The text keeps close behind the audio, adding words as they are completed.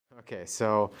Okay,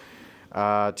 so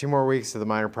 2 more weeks of the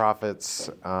Minor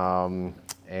Prophets, and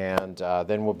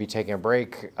then we'll be taking a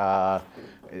break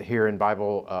here in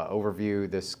Bible Overview,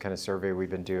 this kind of survey we've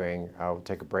been doing. We'll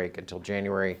take a break until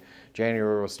January.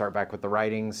 January, we'll start back with the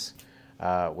writings,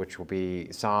 which will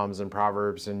be Psalms and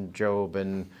Proverbs and Job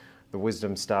and the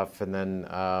wisdom stuff, and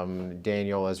then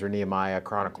Daniel, Ezra, Nehemiah,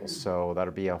 Chronicles. So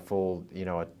that'll be a full,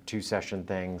 a 2-session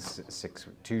thing,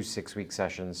 2 6-week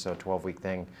sessions, so 12-week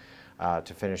thing.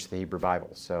 To finish the Hebrew Bible.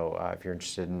 So if you're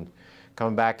interested in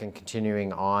coming back and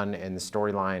continuing on in the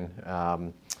storyline,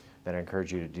 then I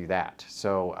encourage you to do that.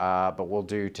 So, but we'll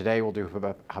do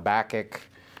Habakkuk,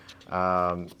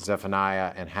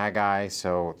 Zephaniah, and Haggai,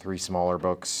 so 3 smaller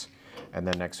books. And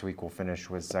then next week we'll finish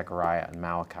with Zechariah and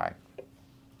Malachi.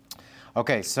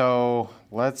 Okay, so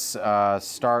let's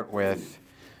start with,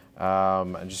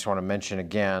 I just want to mention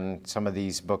again some of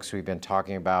these books we've been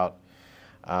talking about.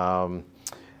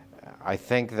 I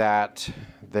think that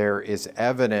there is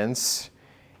evidence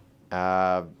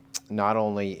not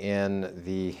only in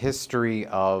the history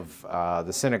of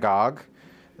the synagogue,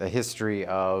 the history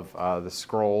of the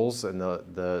scrolls and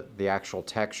the actual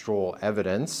textual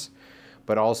evidence,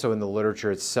 but also in the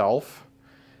literature itself,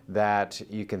 that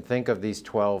you can think of these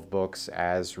 12 books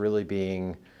as really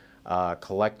being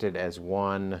collected as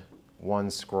one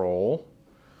scroll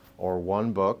or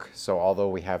one book. So although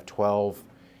we have 12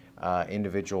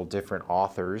 individual different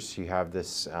authors, you have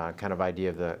this kind of idea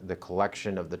of the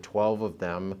collection of the 12 of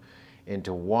them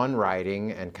into one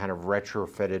writing and kind of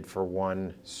retrofitted for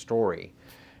one story.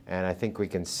 And I think we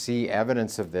can see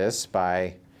evidence of this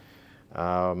by,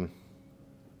 the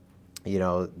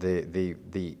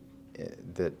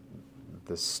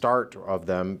start of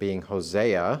them being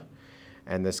Hosea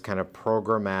and this kind of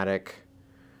programmatic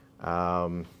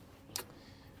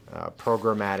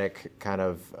kind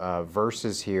of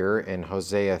verses here in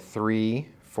Hosea 3,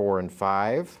 4, and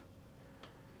 5.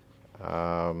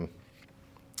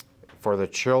 For the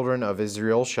children of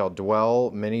Israel shall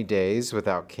dwell many days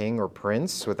without king or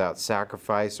prince, without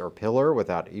sacrifice or pillar,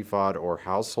 without ephod or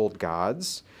household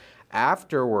gods.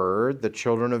 Afterward, the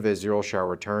children of Israel shall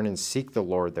return and seek the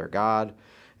Lord their God,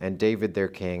 and David their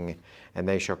king, and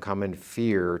they shall come in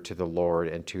fear to the Lord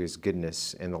and to his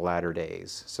goodness in the latter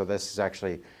days. So this is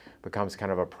actually becomes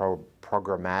kind of a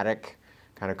programmatic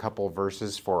kind of couple of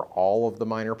verses for all of the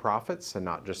minor prophets and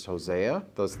not just Hosea.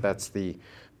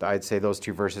 I'd say those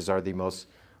 2 verses are the most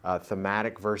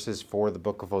thematic verses for the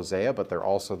book of Hosea, but they're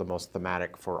also the most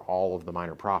thematic for all of the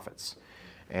minor prophets.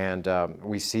 And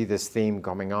we see this theme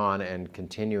coming on and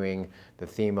continuing the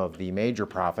theme of the major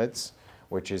prophets,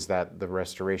 which is that the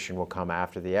restoration will come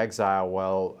after the exile.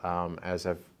 Well, as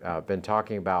I've been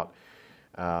talking about,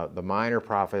 the minor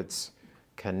prophets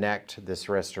connect this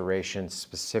restoration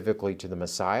specifically to the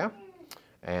Messiah.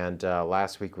 And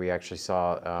last week we actually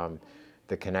saw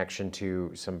the connection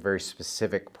to some very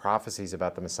specific prophecies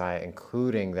about the Messiah,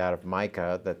 including that of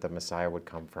Micah, that the Messiah would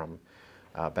come from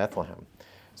Bethlehem.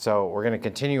 So we're going to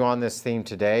continue on this theme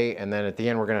today, and then at the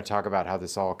end we're going to talk about how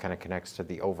this all kind of connects to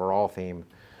the overall theme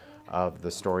of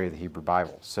the story of the Hebrew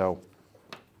Bible. So,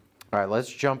 all right, let's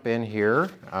jump in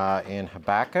here in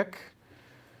Habakkuk.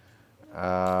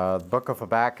 The book of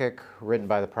Habakkuk, written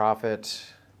by the prophet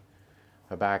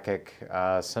Habakkuk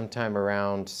sometime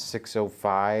around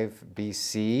 605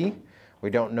 BC. We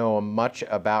don't know much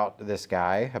about this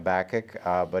guy, Habakkuk,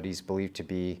 but he's believed to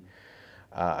be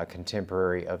a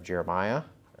contemporary of Jeremiah.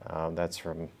 That's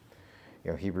from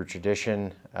Hebrew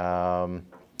tradition.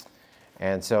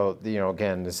 And so,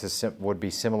 again, this would be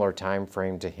similar time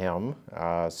frame to him.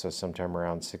 So sometime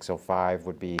around 605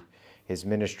 would be his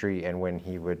ministry and when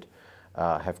he would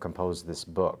have composed this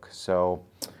book. So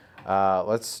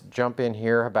let's jump in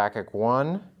here. Habakkuk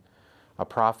 1. A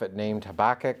prophet named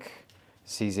Habakkuk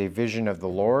sees a vision of the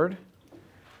Lord.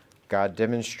 God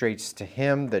demonstrates to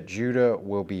him that Judah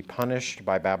will be punished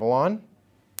by Babylon.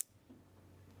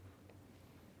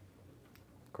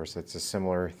 Of course, that's a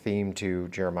similar theme to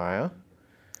Jeremiah.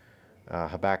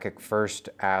 Habakkuk first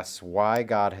asks why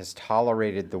God has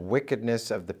tolerated the wickedness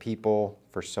of the people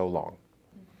for so long.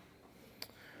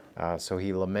 So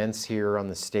he laments here on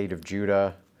the state of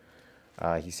Judah.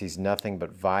 He sees nothing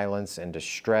but violence and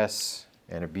distress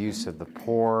and abuse of the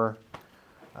poor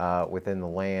within the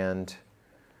land.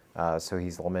 So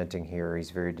he's lamenting here. He's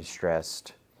very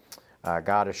distressed.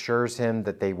 God assures him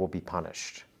that they will be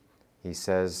punished. He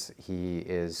says he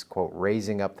is, quote,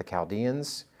 raising up the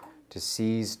Chaldeans to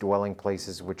seize dwelling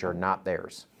places which are not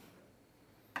theirs.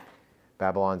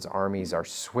 Babylon's armies are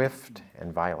swift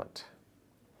and violent.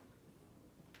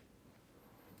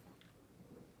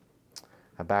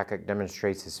 Habakkuk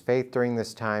demonstrates his faith during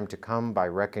this time to come by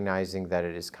recognizing that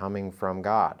it is coming from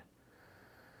God.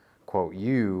 Quote,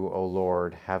 "You, O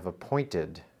Lord, have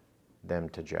appointed them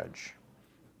to judge."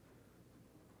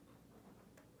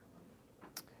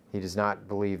 He does not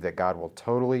believe that God will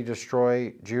totally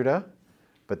destroy Judah,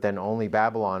 but then only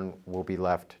Babylon will be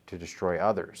left to destroy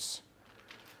others.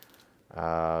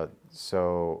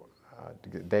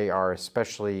 They are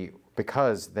especially,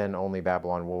 because then only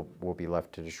Babylon will be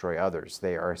left to destroy others.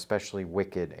 They are especially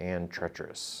wicked and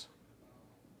treacherous.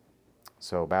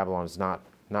 So Babylon is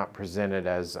not presented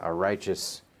as a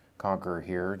righteous conqueror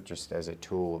here, just as a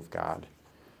tool of God,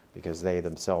 because they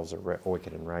themselves are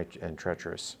wicked and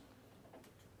treacherous.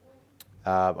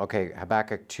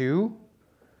 Habakkuk 2.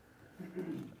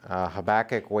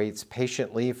 Habakkuk waits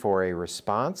patiently for a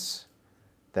response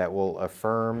that will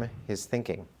affirm his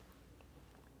thinking.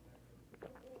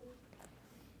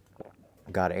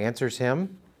 God answers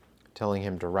him, telling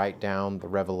him to write down the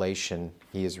revelation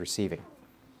he is receiving.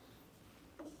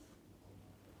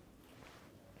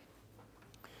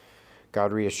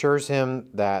 God reassures him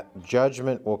that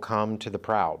judgment will come to the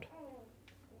proud.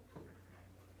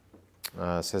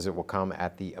 Says it will come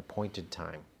at the appointed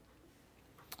time.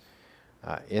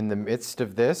 In the midst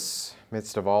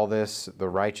of all this, the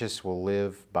righteous will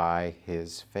live by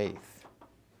his faith.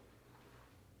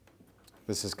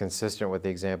 This is consistent with the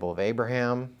example of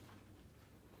Abraham,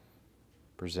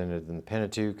 presented in the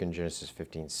Pentateuch in Genesis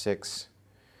 15:6.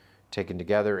 Taken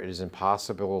together, it is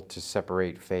impossible to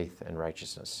separate faith and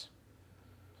righteousness.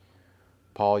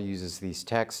 Paul uses these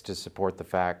texts to support the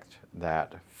fact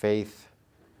that faith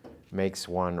makes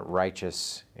one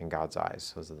righteous in God's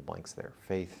eyes. Those are the blanks there.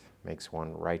 Faith makes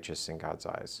one righteous in God's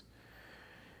eyes.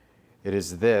 It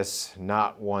is this,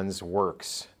 not one's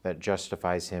works, that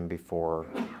justifies him or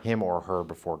her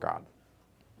before God.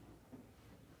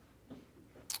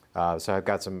 So I've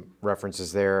got some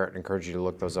references there. I encourage you to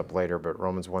look those up later, but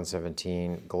Romans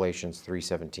 1:17, Galatians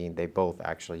 3:17, they both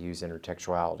actually use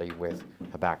intertextuality with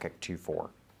Habakkuk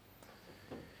 2:4.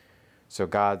 So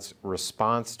God's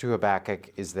response to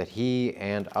Habakkuk is that he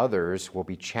and others will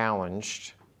be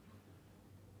challenged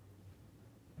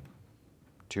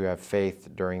to have faith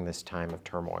during this time of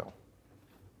turmoil.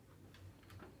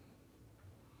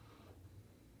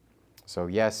 So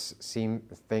yes,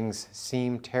 things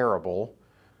seem terrible,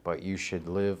 but you should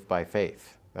live by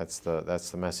faith. That's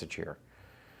the message here.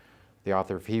 The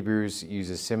author of Hebrews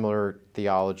uses similar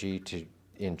theology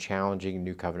in challenging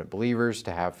New Covenant believers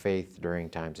to have faith during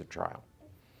times of trial.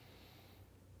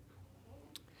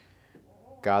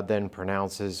 God then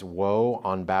pronounces woe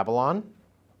on Babylon.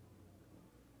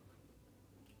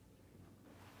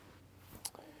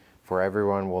 For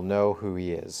everyone will know who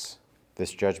he is.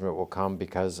 This judgment will come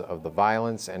because of the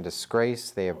violence and disgrace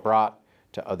they have brought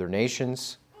to other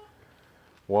nations.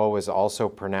 Woe is also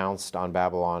pronounced on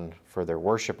Babylon for their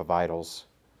worship of idols,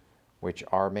 which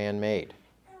are man-made.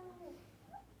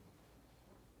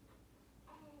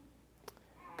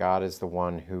 God is the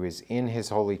one who is in his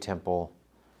holy temple.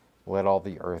 Let all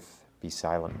the earth be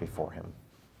silent before him.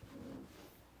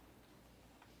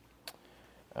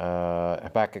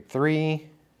 Habakkuk 3.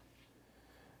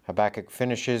 Habakkuk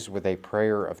finishes with a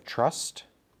prayer of trust.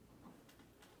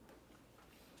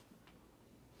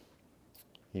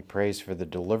 He prays for the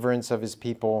deliverance of his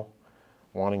people,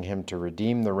 wanting him to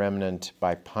redeem the remnant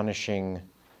by punishing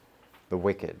the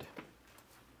wicked.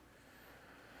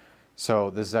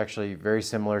 So this is actually very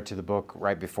similar to the book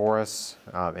right before us.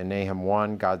 In Nahum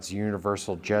 1, God's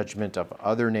universal judgment of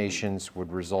other nations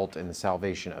would result in the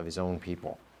salvation of his own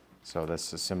people. So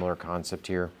that's a similar concept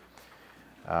here.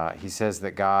 He says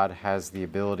that God has the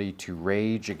ability to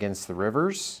rage against the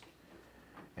rivers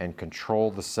and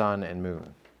control the sun and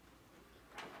moon.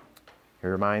 He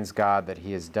reminds God that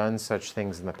he has done such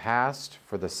things in the past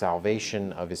for the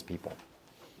salvation of his people.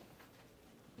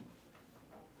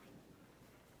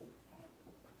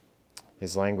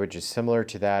 His language is similar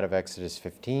to that of Exodus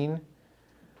 15,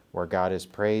 where God is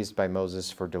praised by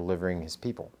Moses for delivering his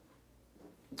people.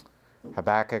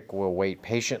 Habakkuk will wait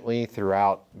patiently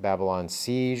throughout Babylon's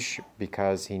siege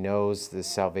because he knows this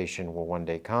salvation will one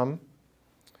day come.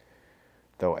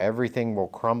 Though everything will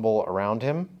crumble around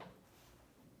him,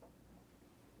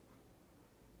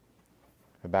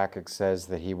 Habakkuk says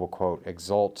that he will, quote,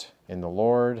 exult in the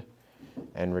Lord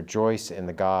and rejoice in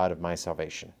the God of my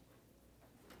salvation.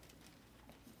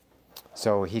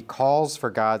 So he calls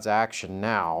for God's action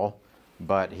now,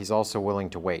 but he's also willing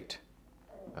to wait.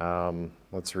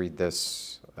 Let's read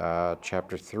this.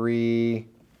 Chapter 3.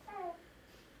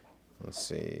 Let's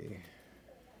see.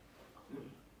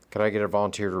 Could I get a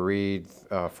volunteer to read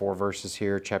 4 verses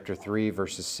here? Chapter 3,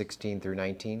 verses 16 through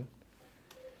 19.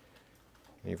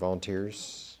 Any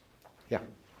volunteers? Yeah.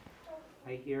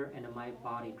 I hear and my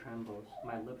body trembles,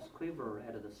 my lips quiver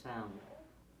at the sound.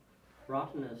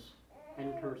 Rottenness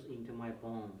enters into my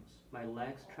bones, my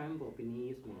legs tremble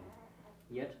beneath me.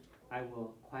 Yet I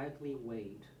will quietly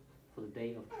wait for the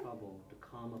day of trouble to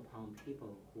come upon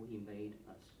people who invade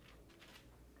us.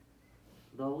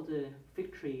 Though the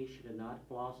fig tree should not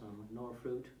blossom, nor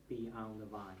fruit be on the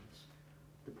vines,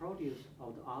 the produce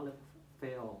of the olive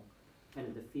fail,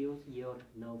 and the fields yield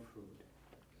no fruit.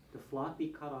 The flock be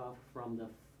cut off from the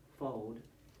fold,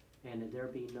 and there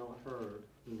be no herd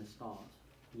in the stalls.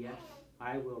 Yet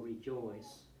I will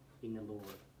rejoice in the Lord.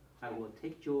 I will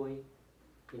take joy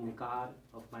in the God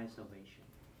of my salvation.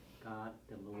 God,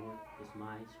 the Lord, is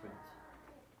my strength.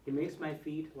 He makes my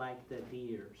feet like the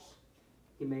deer's.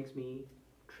 He makes me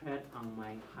tread on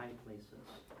my high places.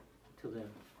 To the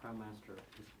choir master,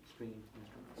 string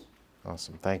instruments.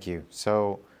 Awesome. Thank you.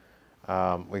 So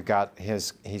we've got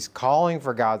he's calling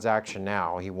for God's action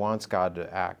now. He wants God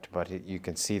to act, but you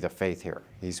can see the faith here.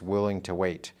 He's willing to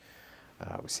wait.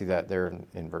 We see that there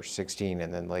in verse 16,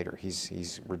 and then later.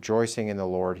 He's rejoicing in the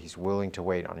Lord. He's willing to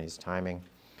wait on his timing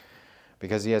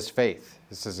because he has faith.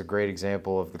 This is a great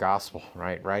example of the gospel,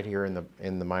 right? Right here in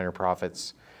the Minor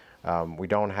Prophets. We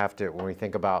don't have to, when we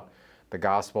think about the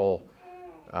gospel,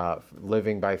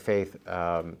 living by faith,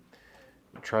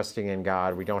 trusting in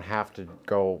God, we don't have to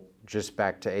go just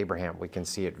back to Abraham. We can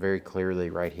see it very clearly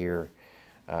right here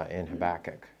in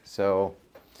Habakkuk. So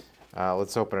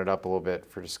let's open it up a little bit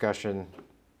for discussion.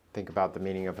 Think about the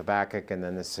meaning of Habakkuk and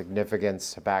then the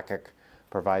significance. Habakkuk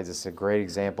provides us a great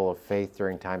example of faith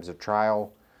during times of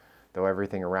trial. Though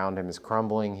everything around him is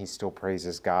crumbling, he still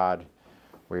praises God.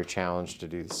 We're challenged to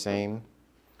do the same.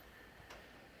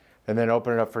 And then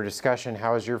open it up for discussion.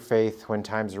 How is your faith when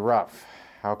times are rough?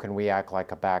 How can we act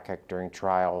like Habakkuk during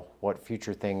trial? What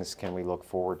future things can we look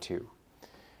forward to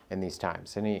in these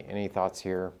times? Any thoughts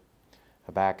here?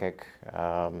 Habakkuk,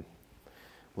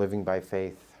 living by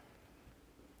faith.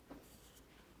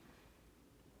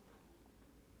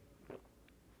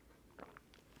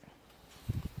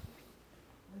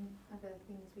 Other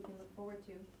things we can look forward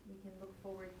to. We can look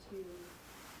forward to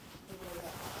the way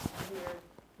that we're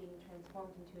being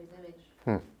transformed into his image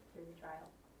through the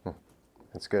trial.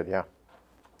 That's good, yeah,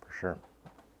 for sure.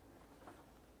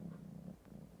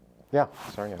 Yeah,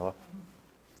 sorry, Ella.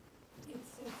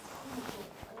 It's crucial.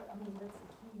 I mean, that's the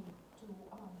key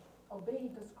to obey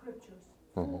the scriptures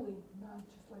fully, not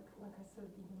just like I said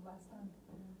even last time.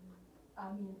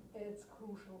 I mean, it's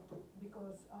crucial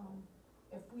because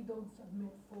if we don't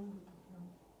submit fully to him,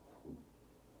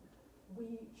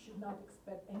 we should not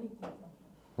expect anything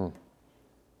from him.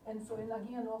 And so, and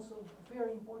again, also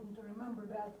very important to remember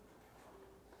that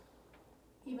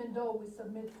even though we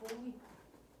submit fully,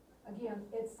 again,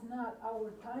 it's not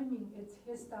our timing, it's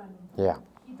his timing. Yeah.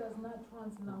 He does not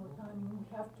trust in our timing.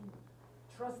 We have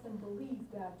to trust and believe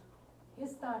that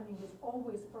his timing is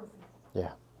always perfect.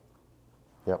 Yeah.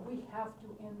 Yep. We have to,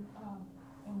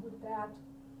 and with that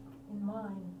in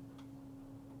mind,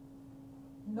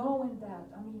 knowing that,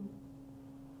 I mean,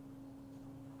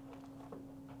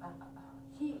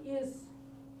 he is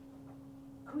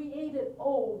created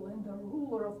all and the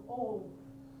ruler of all.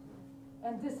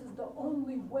 And this is the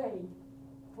only way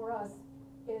for us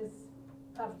is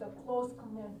have the close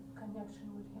connection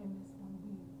with him is when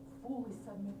we fully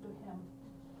submit to him.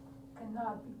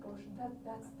 Cannot be pushed.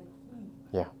 That's the key.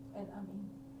 Yeah. And I mean,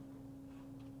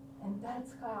 and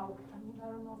that's how, I mean, I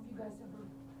don't know if you guys ever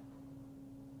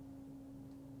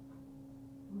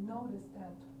noticed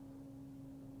that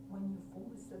when you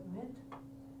fully submit,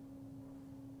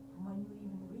 when you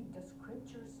even read the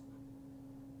scriptures,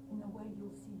 in a way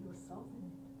you'll see yourself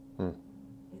in it.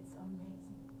 It's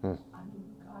amazing. I mean,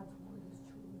 God's word is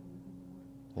truly a living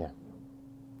word. Yeah.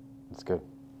 That's good.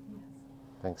 Yes.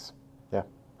 Thanks. Yeah.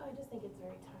 I just think it's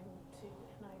very timely too,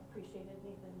 and I appreciated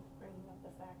Nathan bringing up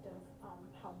the fact of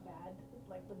how bad,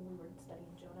 like when we were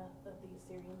studying Jonah, that the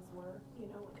Assyrians were,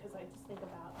 you know, because I just think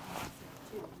about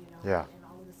too, you know, Yeah. and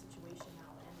all of the situation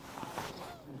now, and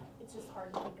it's just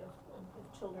hard to think of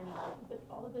children, but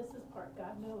all of this is part,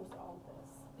 God knows all of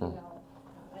this, you know,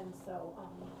 and so,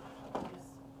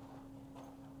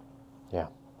 Yeah.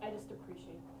 I just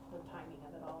appreciate the timing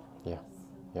of it all, I Yeah. guess.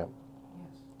 Yep.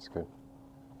 Yes. It's good.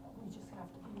 We just have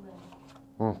to be ready.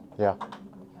 Yeah. We have to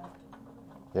be ready.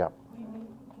 Yeah. We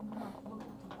cannot look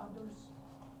at the others,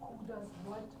 who does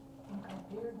what, and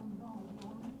compare them. No, we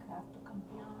only have to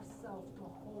compare ourselves to a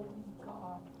holy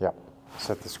God. Yep.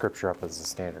 Set the scripture up as a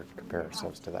standard. Compare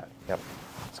ourselves to that. Yep.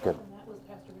 It's good. And that was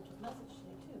Pastor Rich's message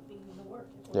today too, being in the Word.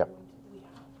 If Yep. we're going to, we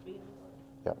have to be in the Word.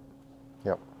 Yep.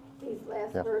 Yep. These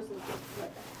last Yeah. verses, it's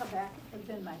like a Habakkuk has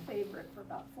been my favorite for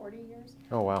about 40 years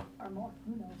Oh, wow. or more,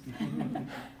 who knows?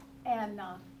 And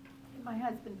my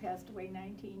husband passed away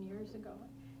 19 years ago.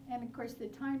 And of course, the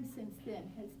time since then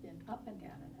has been up and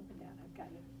down and up and down. I've got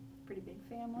a pretty big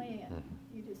family, and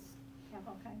you just have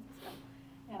all kinds of stuff.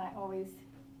 And I always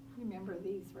remember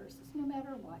these verses, no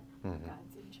matter what,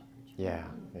 God's in charge. Yeah,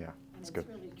 yeah. And It's it's good.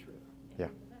 really true. Yeah.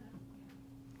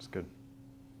 It's good.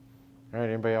 All right,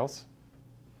 anybody else?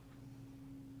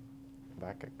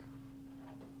 Habakkuk.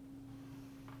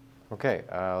 Okay,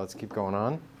 let's keep going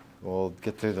on. We'll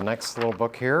get through the next little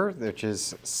book here, which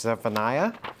is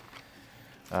Zephaniah.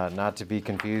 Not to be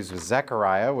confused with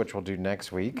Zechariah, which we'll do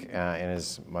next week, and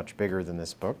is much bigger than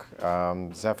this book.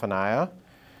 Zephaniah,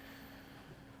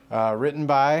 written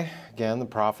by, again, the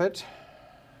prophet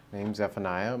named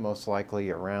Zephaniah, most likely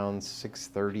around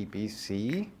 630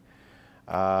 BC.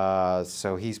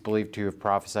 So he's believed to have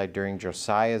prophesied during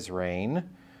Josiah's reign.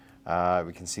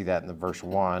 We can see that in the verse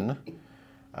 1.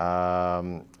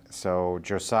 So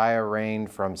Josiah reigned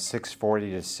from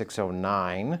 640 to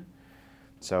 609.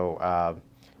 So,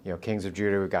 kings of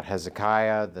Judah, we've got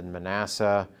Hezekiah, then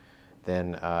Manasseh,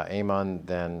 then Amon,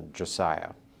 then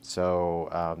Josiah.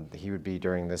 So he would be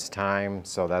during this time.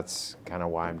 So that's kind of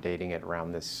why I'm dating it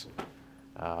around this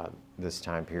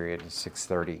time period,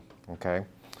 630. Okay.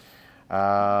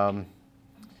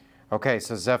 Okay,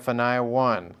 so Zephaniah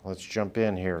 1. Let's jump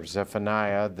in here.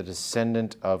 Zephaniah, the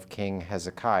descendant of King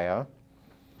Hezekiah,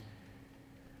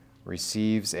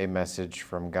 receives a message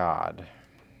from God.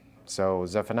 So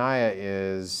Zephaniah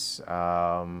is,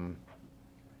 a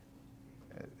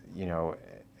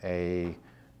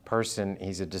person.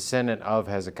 He's a descendant of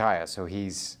Hezekiah, so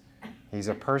he's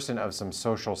a person of some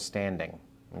social standing.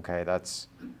 Okay, that's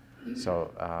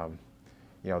so.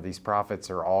 These prophets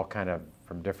are all kind of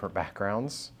from different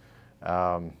backgrounds,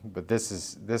 but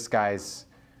this guy's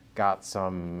got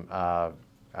some.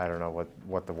 I don't know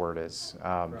what the word is.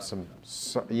 Some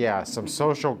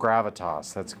social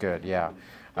gravitas. That's good. Yeah.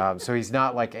 So he's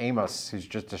not like Amos, who's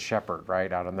just a shepherd,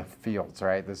 right, out in the fields,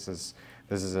 right? This is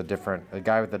a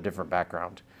guy with a different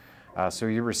background. So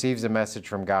he receives a message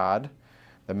from God.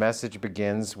 The message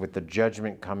begins with the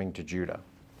judgment coming to Judah.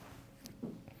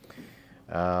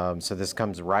 So this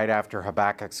comes right after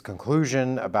Habakkuk's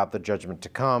conclusion about the judgment to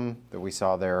come that we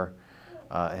saw there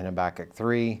in Habakkuk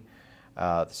 3.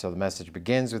 So the message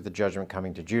begins with the judgment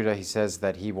coming to Judah. He says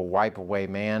that he will wipe away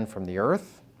man from the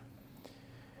earth.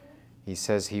 He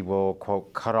says he will,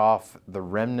 quote, cut off the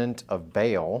remnant of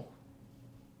Baal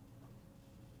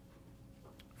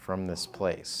from this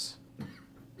place.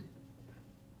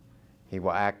 He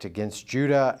will act against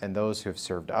Judah and those who have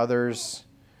served others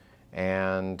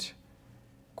and,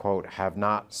 quote, have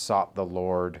not sought the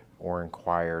Lord or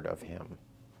inquired of him.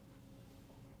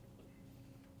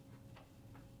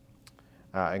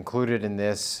 Included in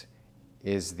this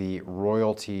is the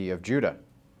royalty of Judah.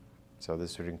 So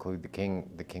this would include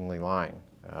the kingly line.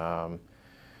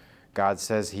 God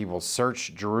says he will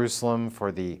search Jerusalem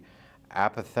for the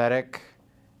apathetic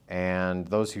and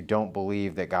those who don't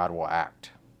believe that God will act.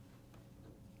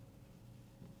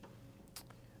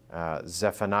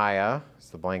 Zephaniah,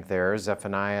 is the blank there.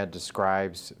 Zephaniah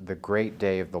describes the great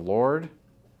day of the Lord.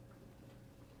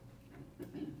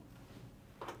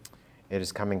 It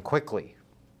is coming quickly,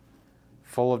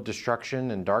 full of destruction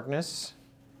and darkness.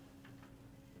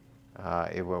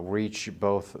 It will reach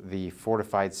both the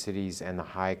fortified cities and the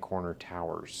high corner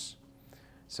towers.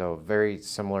 So very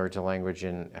similar to language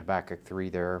in Habakkuk 3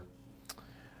 there.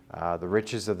 The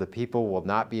riches of the people will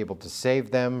not be able to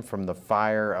save them from the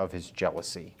fire of his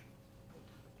jealousy.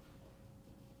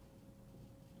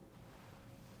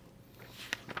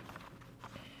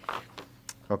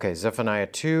 Okay, Zephaniah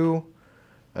 2.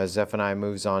 Zephaniah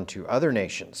moves on to other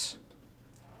nations,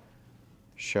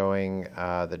 showing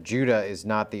that Judah is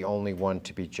not the only one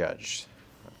to be judged.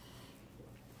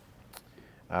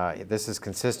 This is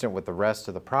consistent with the rest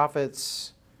of the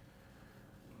prophets.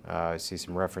 I see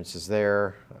some references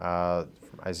there from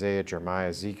Isaiah, Jeremiah,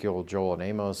 Ezekiel, Joel, and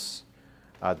Amos.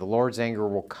 The Lord's anger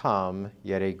will come,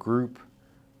 yet a group,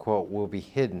 quote, will be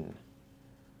hidden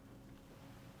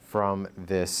from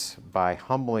this by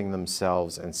humbling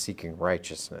themselves and seeking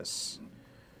righteousness.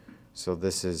 So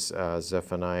this is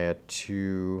Zephaniah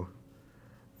 2,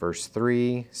 verse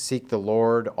 3. Seek the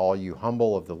Lord, all you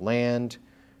humble of the land,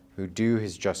 who do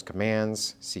his just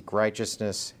commands. Seek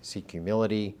righteousness, seek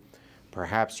humility.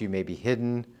 Perhaps you may be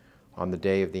hidden on the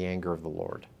day of the anger of the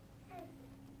Lord.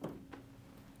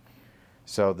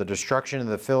 So the destruction of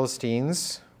the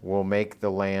Philistines will make the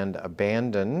land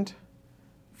abandoned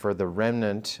for the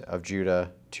remnant of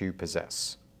Judah to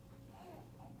possess.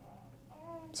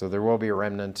 So there will be a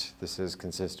remnant. This is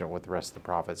consistent with the rest of the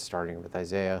prophets, starting with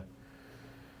Isaiah.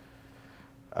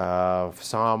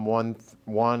 Psalm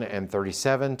 1 and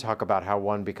 37 talk about how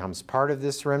one becomes part of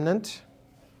this remnant.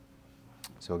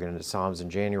 So we'll get into Psalms in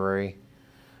January.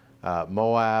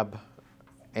 Moab,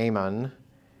 Ammon,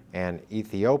 and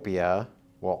Ethiopia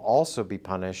will also be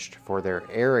punished for their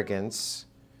arrogance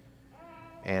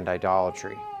and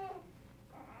idolatry.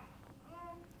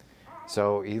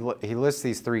 So he lists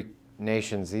these three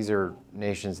nations. These are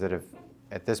nations that have,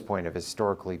 at this point, have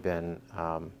historically been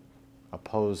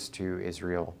opposed to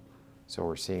Israel. So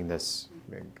we're seeing this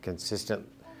consistent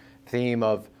theme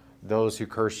of those who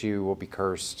curse you will be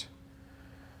cursed.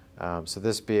 So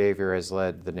this behavior has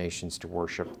led the nations to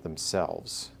worship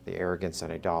themselves. The arrogance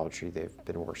and idolatry, they've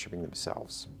been worshiping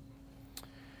themselves.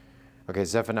 Okay,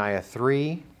 Zephaniah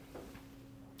 3.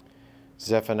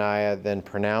 Zephaniah then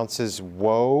pronounces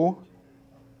woe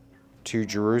to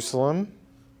Jerusalem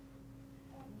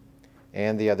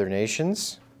and the other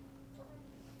nations.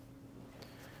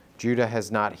 Judah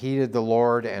has not heeded the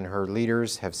Lord, and her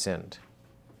leaders have sinned.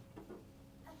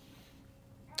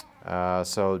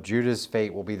 So Judah's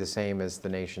fate will be the same as the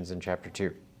nations in chapter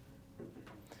 2.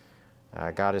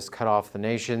 God has cut off the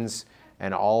nations,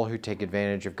 and all who take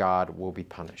advantage of God will be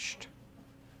punished.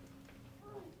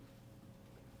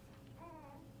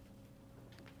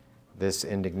 This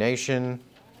indignation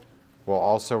will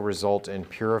also result in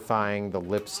purifying the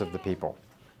lips of the people.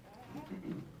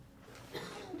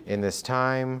 In this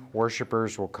time,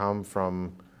 worshipers will come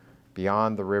from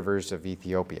beyond the rivers of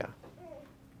Ethiopia.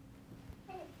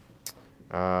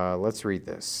 Let's read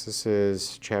this. This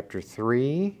is chapter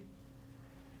 3,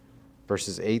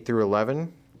 verses 8 through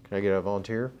 11. Can I get a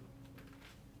volunteer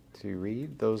to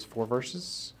read those 4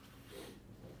 verses?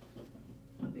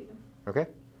 I'll read them. Okay.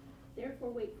 Therefore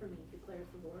wait for me, declares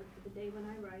the Lord, for the day when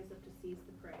I rise up to seize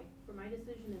the prey. For my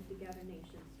decision is to gather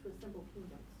nations, to assemble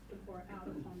kingdoms, to pour out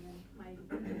upon them my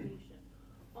indignation,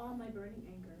 all my burning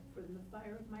anger, for in the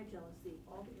fire of my jealousy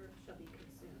all the earth shall be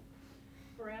consumed.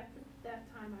 For at that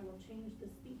time I will change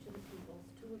the speech of the peoples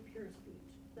to a pure speech,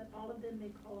 that all of them may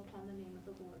call upon the name of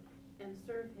the Lord, and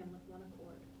serve him with one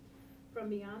accord. From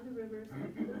beyond the rivers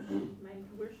of Cush, my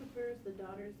worshippers, the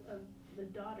daughter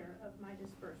of my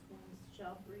dispersed ones,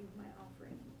 shall bring my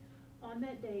offering. On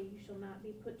that day you shall not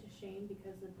be put to shame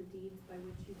because of the deeds by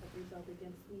which you have rebelled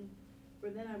against me. For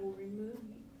then I will remove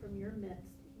from your midst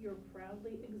your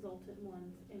proudly exalted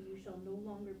ones, and you shall no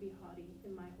longer be haughty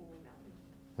in my holy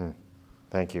mountain.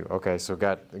 Thank you. Okay, so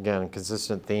got, again,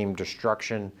 consistent theme,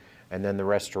 destruction, and then the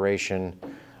restoration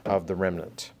of the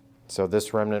remnant. So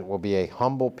this remnant will be a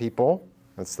humble people.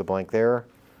 That's the blank there.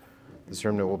 This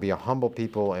remnant will be a humble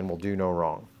people and will do no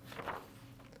wrong.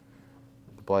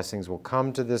 The blessings will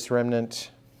come to this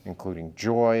remnant, including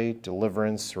joy,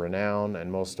 deliverance, renown,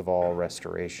 and most of all,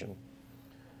 restoration.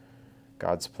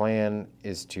 God's plan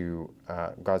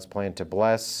to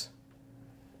bless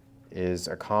is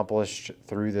accomplished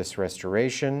through this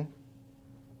restoration,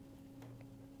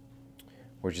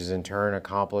 which is in turn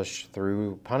accomplished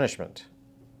through punishment.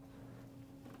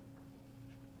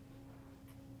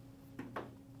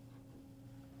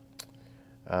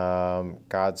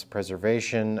 God's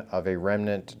preservation of a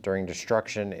remnant during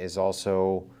destruction is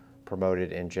also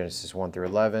promoted in Genesis 1 through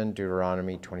 11,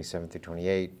 Deuteronomy 27 through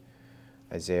 28,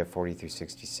 Isaiah 40 through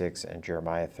 66, and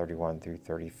Jeremiah 31 through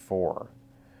 34.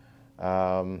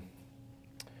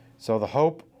 So the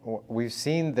hope, we've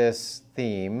seen this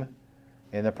theme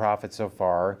in the prophets so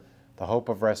far. The hope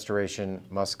of restoration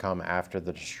must come after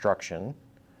the destruction.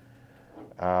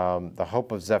 The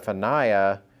hope of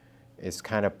Zephaniah is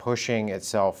kind of pushing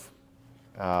itself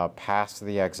past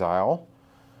the exile.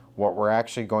 What we're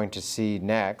actually going to see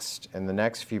next, in the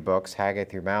next few books, Haggai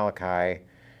through Malachi,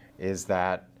 is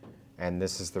that, and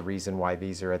this is the reason why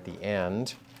these are at the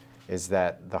end, is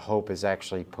that the hope is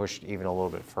actually pushed even a little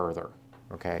bit further.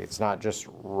 Okay, it's not just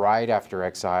right after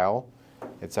exile,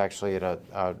 it's actually at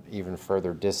a even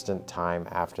further distant time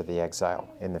after the exile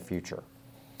in the future.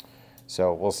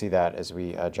 So we'll see that as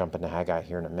we jump into Haggai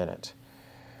here in a minute.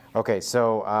 Okay,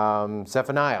 so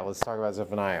Zephaniah, let's talk about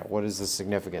Zephaniah. What is the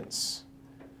significance?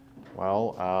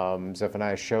 Well,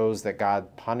 Zephaniah shows that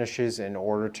God punishes in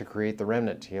order to create the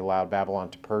remnant. He allowed Babylon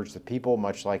to purge the people,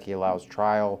 much like he allows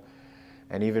trial,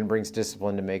 and even brings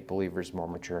discipline to make believers more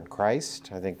mature in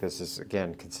Christ. I think this is,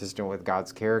 again, consistent with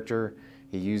God's character.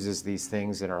 He uses these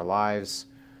things in our lives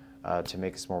to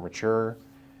make us more mature.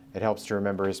 It helps to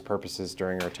remember his purposes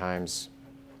during our times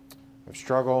of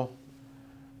struggle.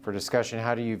 For discussion,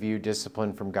 how do you view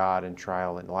discipline from God and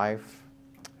trial in life?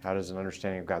 How does an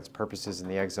understanding of God's purposes in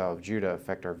the exile of Judah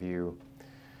affect our view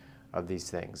of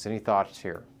these things? Any thoughts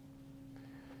here?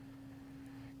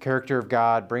 character of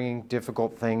God, bringing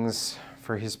difficult things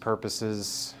for his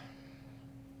purposes.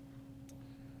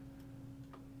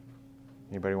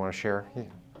 Anybody want to share?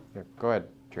 Yeah, go ahead,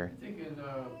 Jerry. I think in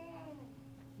the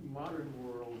modern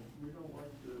world, we don't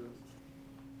like to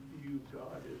view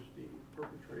God as the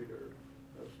perpetrator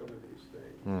of some of these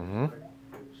things. Mm-hmm. Like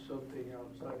it's something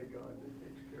outside of God that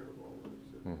takes care of all this.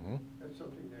 And Mm-hmm. that's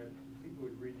something that people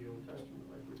would read the Old Testament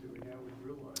like we're doing now would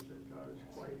realize that God is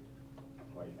quite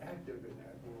active in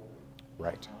that world.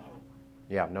 Right.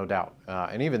 Yeah, no doubt.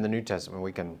 And even the New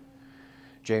Testament,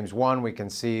 James 1, we can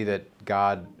see that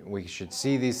we should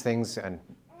see these things and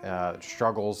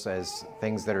struggles as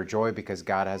things that are joy because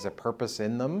God has a purpose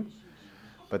in them.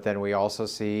 But then we also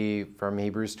see from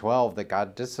Hebrews 12 that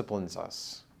God disciplines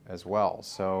us as well.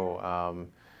 So,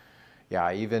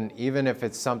 even if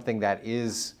it's something that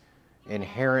is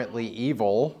inherently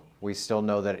evil, we still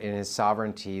know that in his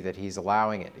sovereignty that he's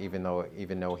allowing it, even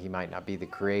though he might not be the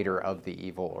creator of the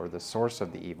evil or the source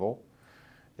of the evil.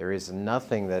 There is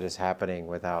nothing that is happening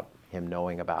without him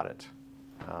knowing about it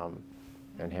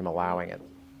and him allowing it.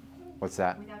 What's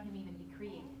that? Without him even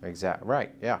decreeing. Exactly.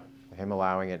 Right, yeah. Him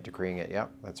allowing it, decreeing it.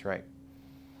 Yep, that's right.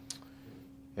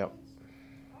 Yep.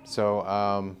 So,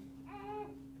 I'm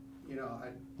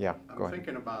go ahead.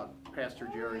 thinking about Pastor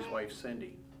Jerry's wife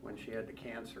Cindy when she had the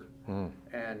cancer. Mhm.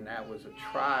 And that was a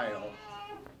trial.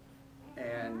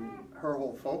 And her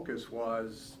whole focus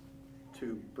was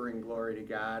to bring glory to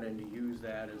God and to use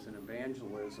that as an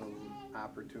evangelism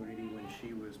opportunity when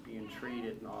she was being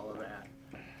treated and all of that.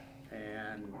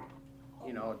 And,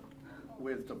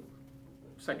 with the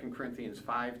 2 Corinthians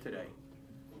 5 today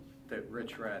that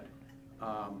Rich read,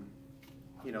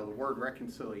 the word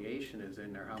reconciliation is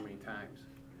in there how many times?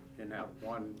 In that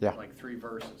one, Yeah. like 3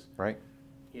 verses. Right?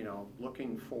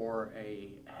 Looking for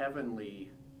a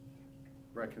heavenly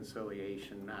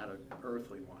reconciliation, not an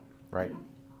earthly one. Right.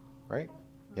 Right?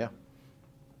 Yeah.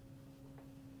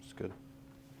 It's good.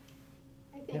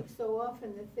 I think so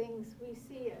often the things we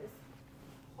see as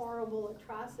horrible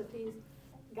atrocities,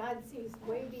 God sees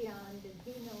way beyond and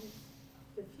he knows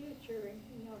the future and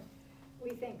he knows,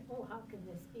 we think, oh, how can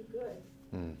this be good?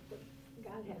 Mm. But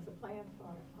God has a plan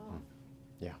for it all.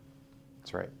 Yeah,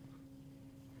 that's right.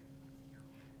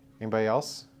 Anybody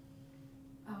else?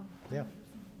 Yeah.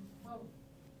 Well,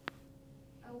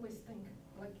 I always think,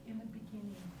 like in the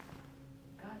beginning,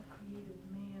 God created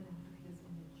man into his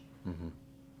image. Mm-hmm.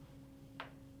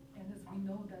 And as we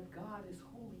know that God is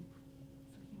holy,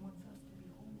 so he wants us to be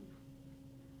holy.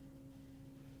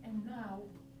 And now,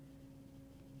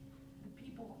 the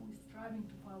people who is striving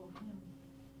to follow him,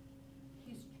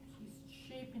 he's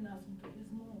shaping us into his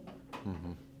mold,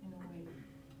 Mm-hmm. in a way.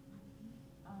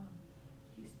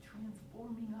 He's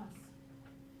transforming us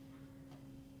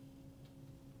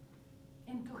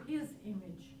into his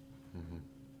image. Mm-hmm.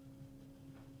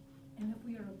 And if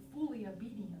we are fully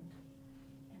obedient,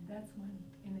 and that's when,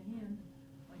 in the end,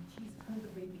 when Jesus, the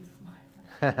baby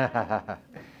smiles.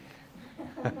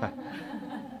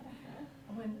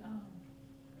 When,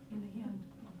 in the end,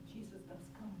 when Jesus does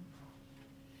come,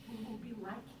 we will be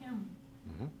like him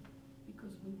Mm-hmm.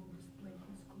 because we will display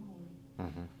his glory.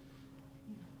 Mm-hmm.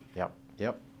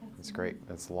 Yep. That's great.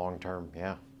 That's long term.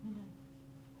 Yeah.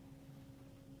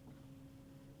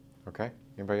 Okay.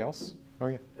 Anybody else? Oh,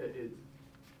 yeah.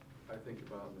 I think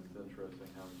about, and it's interesting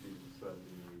how Jesus said,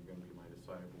 you're going to be my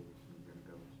disciples, and you're going to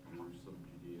go to Jerusalem,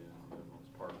 Judea, and the most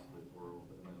parts of the world.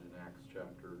 And then in Acts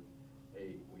chapter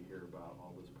 8, we hear about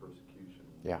all this persecution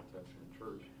and Yeah. protection in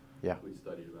church. Yeah. We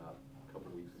studied about a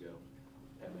couple weeks ago,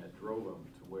 and that drove them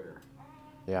to where?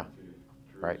 Yeah. To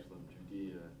Right. Jerusalem,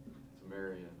 Judea,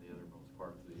 Samaria, and the othermost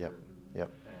parts of the Yep. earth.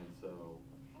 Yep. And so,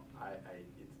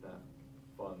 it's not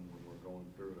fun when we're going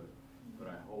through it, but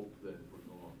I hope that as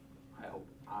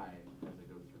I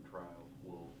go through trials,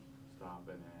 will stop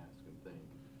and ask and think,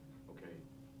 okay,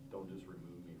 don't just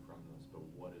remove me from this, but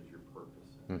what is your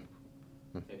purpose? And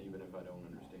even if I don't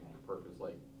understand your purpose,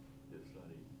 like this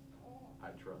study, I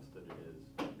trust that it is,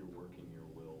 you're working your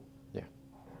will. Yeah.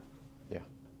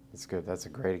 That's good. That's a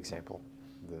great example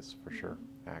of this for sure.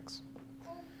 Acts.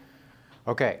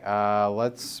 Okay,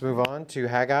 let's move on to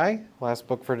Haggai, last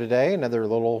book for today. Another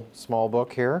little small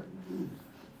book here.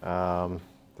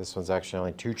 This one's actually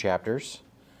only 2 chapters.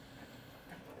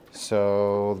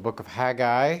 So the book of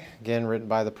Haggai, again written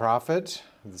by the prophet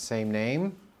of the same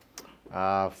name,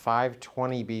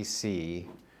 520 BC.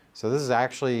 So this is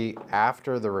actually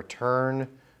after the return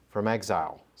from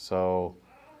exile. So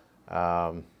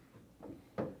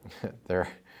they're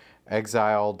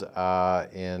exiled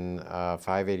in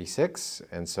 586,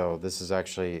 and so this is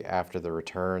actually after the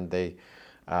return.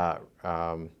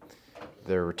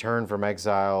 their return from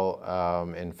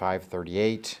exile in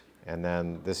 538, and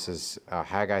then this is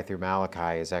Haggai through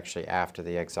Malachi is actually after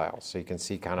the exile. So you can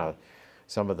see kind of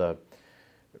some of the,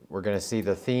 we're going to see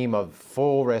the theme of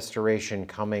full restoration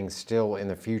coming still in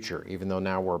the future, even though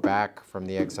now we're back from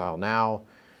the exile now.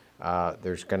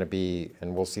 There's going to be,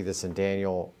 and we'll see this in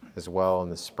Daniel as well in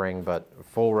the spring, but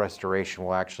full restoration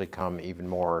will actually come even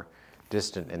more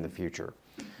distant in the future.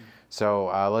 So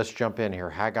let's jump in here.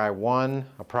 Haggai 1,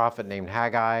 a prophet named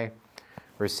Haggai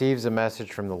receives a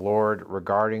message from the Lord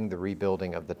regarding the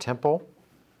rebuilding of the temple.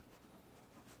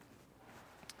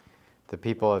 The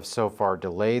people have so far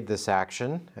delayed this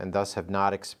action and thus have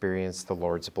not experienced the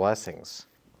Lord's blessings.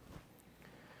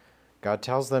 God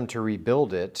tells them to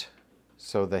rebuild it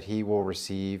so that he will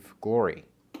receive glory.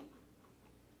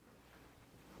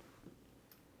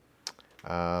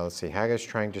 Let's see, Haggai's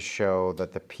trying to show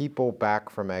that the people back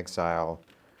from exile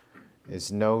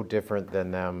is no different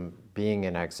than them being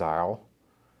in exile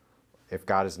if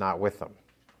God is not with them,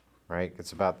 right?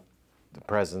 It's about the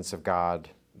presence of God,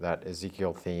 that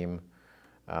Ezekiel theme.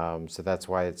 So that's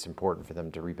why it's important for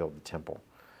them to rebuild the temple.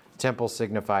 The temple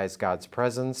signifies God's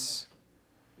presence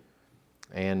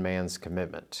and man's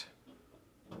commitment.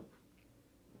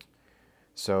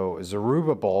 So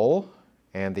Zerubbabel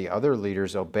and the other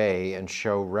leaders obey and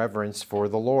show reverence for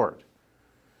the Lord.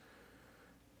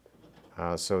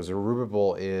 So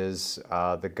Zerubbabel is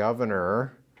the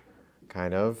governor,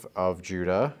 kind of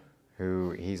Judah,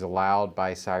 who he's allowed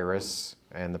by Cyrus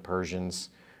and the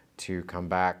Persians to come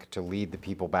back, to lead the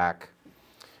people back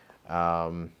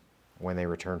when they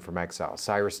return from exile.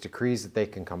 Cyrus decrees that they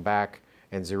can come back,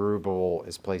 and Zerubbabel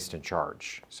is placed in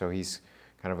charge. So he's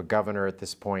kind of a governor at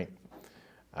this point.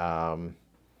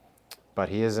 But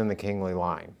he is in the kingly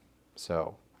line.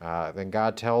 So then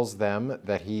God tells them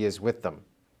that he is with them.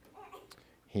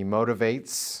 He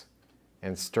motivates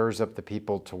and stirs up the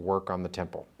people to work on the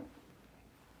temple.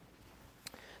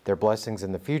 Their blessings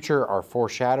in the future are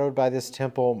foreshadowed by this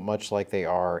temple, much like they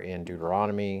are in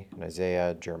Deuteronomy, and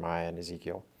Isaiah, Jeremiah, and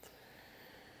Ezekiel.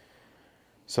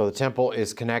 So the temple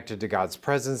is connected to God's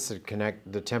presence.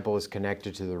 The temple is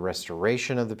connected to the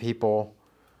restoration of the people.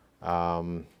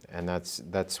 And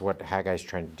that's what Haggai's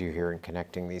trying to do here in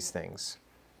connecting these things.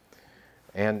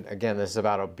 And again, this is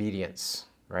about obedience,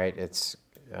 right? It's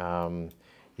you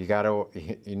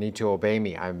need to obey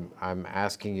me. I'm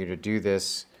asking you to do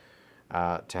this,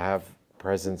 to have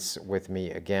presence with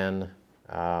me again,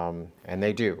 and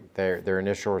they do. Their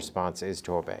initial response is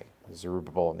to obey.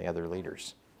 Zerubbabel and the other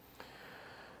leaders.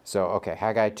 So okay,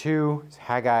 Haggai 2.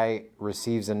 Haggai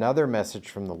receives another message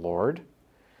from the Lord,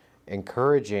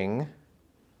 encouraging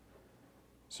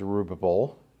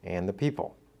Zerubbabel and the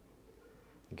people.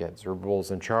 Again,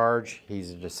 Zerubbabel's in charge.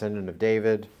 He's a descendant of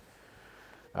David.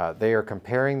 They are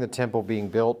comparing the temple being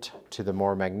built to the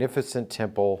more magnificent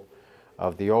temple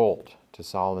of the old, to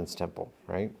Solomon's temple,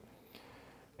 right?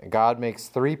 And God makes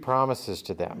 3 promises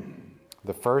to them.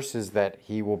 The first is that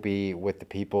he will be with the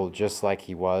people just like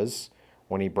he was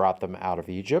when he brought them out of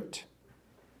Egypt.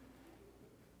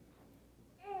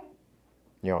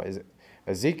 You know,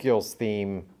 Ezekiel's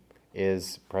theme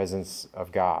is presence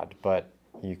of God, but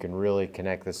you can really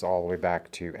connect this all the way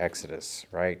back to Exodus,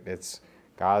 right? It's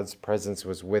God's presence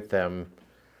was with them,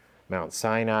 Mount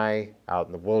Sinai, out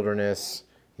in the wilderness.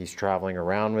 He's traveling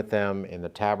around with them in the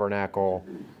tabernacle.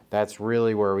 That's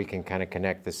really where we can kind of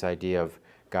connect this idea of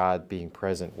God being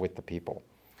present with the people.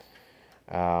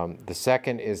 The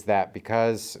second is that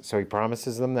so he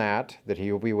promises them that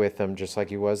he will be with them just like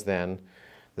he was then.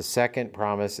 The second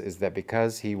promise is that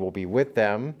because he will be with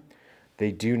them,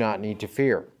 they do not need to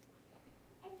fear.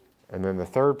 And then the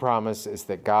third promise is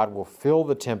that God will fill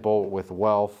the temple with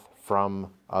wealth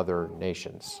from other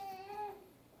nations.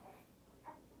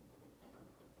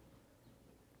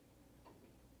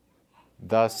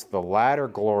 Thus, the latter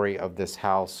glory of this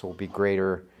house will be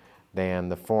greater than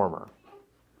the former.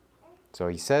 So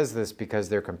he says this because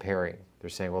they're comparing. They're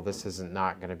saying, well, this isn't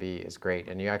not going to be as great.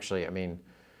 And you actually,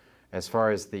 as far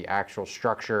as the actual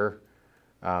structure,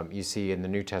 you see in the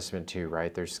New Testament too,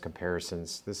 right? There's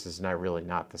comparisons. This is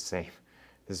not the same.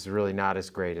 This is really not as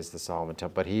great as the Solomon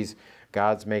temple. But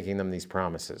God's making them these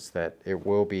promises that it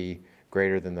will be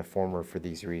greater than the former for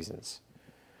these reasons.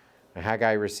 Now,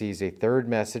 Haggai receives a third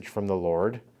message from the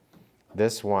Lord,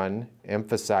 this one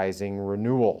emphasizing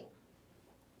renewal.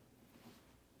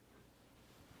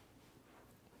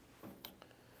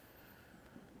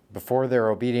 Before their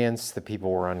obedience, the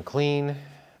people were unclean.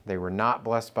 They were not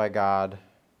blessed by God.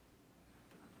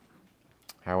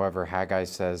 However, Haggai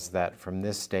says that from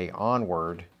this day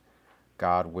onward,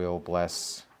 God will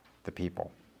bless the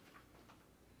people.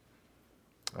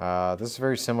 This is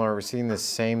very similar. We're seeing this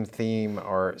same theme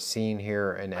or scene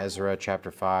here in Ezra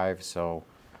chapter 5. So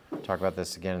we'll talk about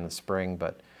this again in the spring.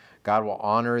 But God will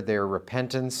honor their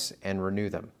repentance and renew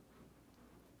them.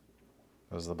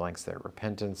 Those are the blanks there.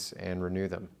 Repentance and renew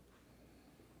them.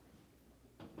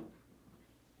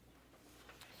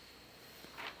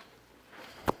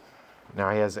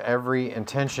 Now he has every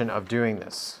intention of doing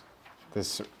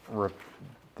this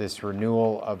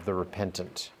renewal of the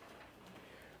repentant.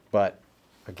 But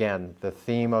again, the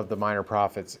theme of the minor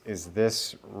prophets is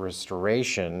this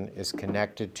restoration is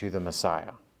connected to the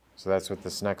Messiah. So that's what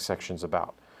this next section's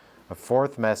about. A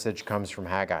fourth message comes from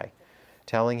Haggai,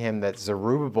 telling him that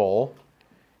Zerubbabel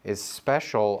is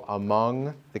special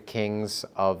among the kings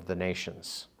of the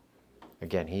nations.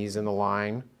 Again, he's in the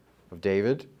line of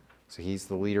David, so he's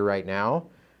the leader right now.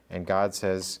 And God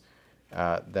says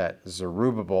that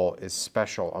Zerubbabel is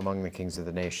special among the kings of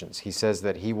the nations. He says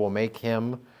that he will make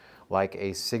him like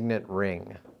a signet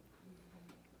ring,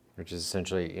 which is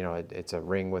essentially, it's a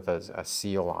ring with a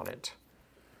seal on it.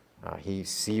 He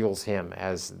seals him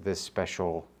as this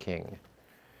special king.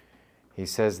 He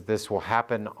says this will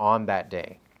happen on that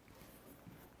day.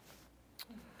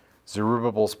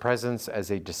 Zerubbabel's presence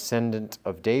as a descendant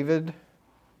of David,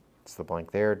 it's the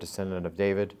blank there, descendant of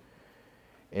David,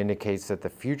 indicates that the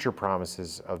future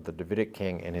promises of the Davidic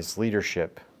king and his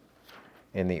leadership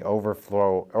in the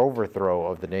overthrow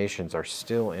of the nations are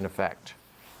still in effect.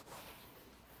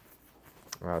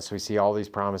 So we see all these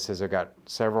promises. I've got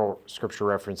several scripture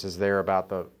references there about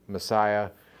the Messiah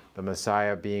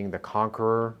being the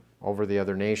conqueror over the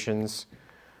other nations.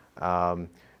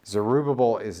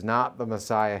 Zerubbabel is not the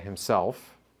Messiah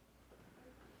himself,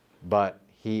 but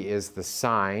he is the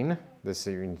sign. I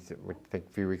think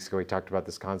a few weeks ago we talked about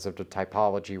this concept of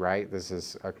typology, right? This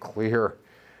is a clear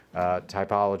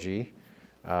typology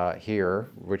here,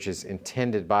 which is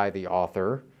intended by the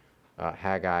author,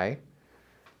 Haggai.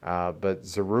 But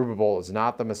Zerubbabel is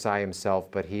not the Messiah himself,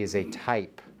 but he is a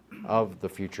type of the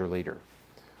future leader.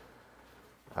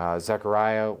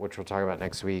 Zechariah, which we'll talk about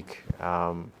next week,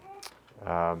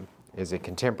 is a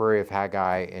contemporary of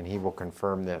Haggai, and he will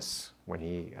confirm this when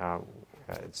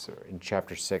it's in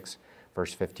chapter 6,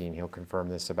 verse 15. He'll confirm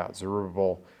this about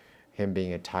Zerubbabel, him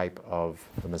being a type of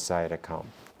the Messiah to come.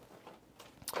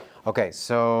 Okay,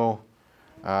 so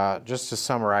just to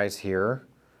summarize here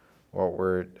what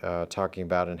we're talking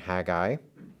about in Haggai.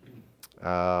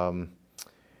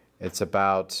 It's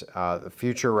about the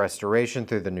future restoration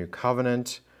through the new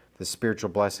covenant, the spiritual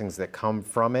blessings that come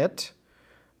from it.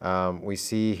 We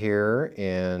see here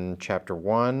in chapter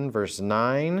 1, verse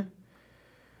 9,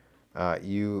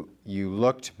 you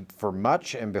looked for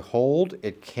much, and behold,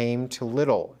 it came to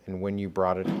little. And when you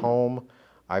brought it home,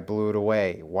 I blew it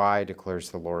away. Why, declares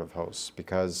the Lord of hosts?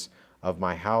 Because of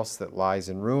my house that lies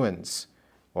in ruins,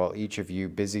 while each of you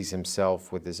busies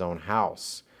himself with his own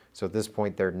house. So at this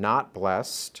point, they're not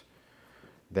blessed.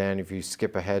 Then if you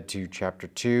skip ahead to chapter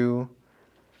 2,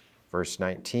 verse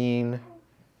 19,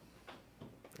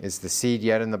 is the seed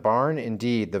yet in the barn?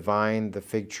 Indeed, the vine, the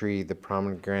fig tree, the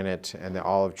pomegranate, and the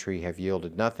olive tree have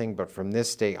yielded nothing, but from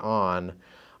this day on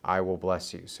I will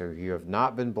bless you. So you have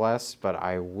not been blessed, but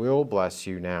I will bless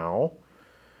you now.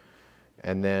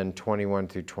 And then 21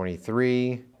 through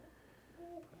 23,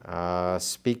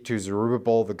 speak to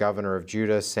Zerubbabel, the governor of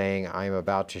Judah, saying, I am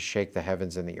about to shake the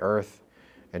heavens and the earth,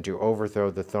 and to overthrow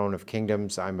the throne of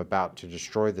kingdoms. I am about to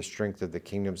destroy the strength of the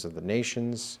kingdoms of the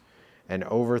nations, and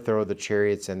overthrow the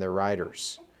chariots and their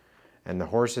riders. And the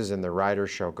horses and the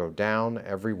riders shall go down,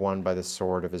 every one by the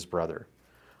sword of his brother.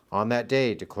 On that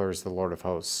day, declares the Lord of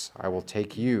hosts, I will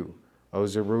take you, O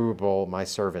Zerubbabel, my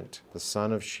servant, the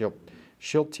son of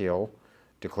Shealtiel,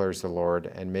 declares the Lord,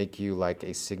 and make you like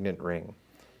a signet ring.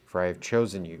 For I have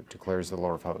chosen you, declares the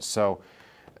Lord of hosts. So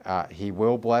he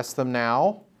will bless them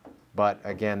now, but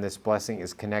again, this blessing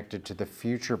is connected to the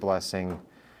future blessing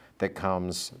that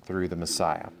comes through the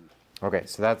Messiah. Okay,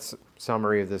 so that's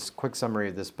quick summary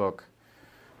of this book,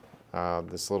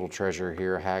 this little treasure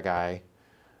here, Haggai.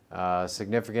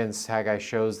 Significance, Haggai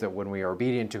shows that when we are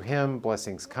obedient to him,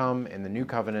 blessings come in the new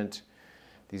covenant.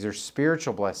 These are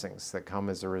spiritual blessings that come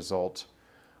as a result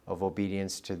of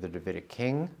obedience to the Davidic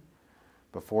king.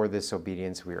 Before this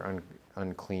obedience, we are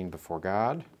unclean before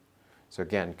God. So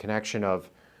again, connection of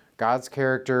God's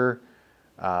character.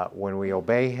 When we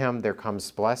obey him, there comes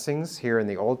blessings. Here in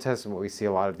the Old Testament, we see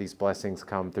a lot of these blessings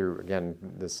come through, again,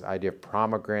 this idea of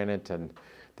pomegranate and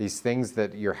these things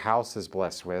that your house is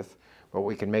blessed with. But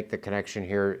we can make the connection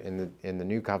here in the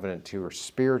New Covenant to are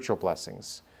spiritual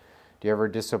blessings. Do you ever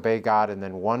disobey God and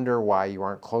then wonder why you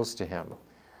aren't close to him?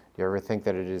 Do you ever think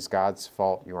that it is God's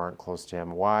fault you aren't close to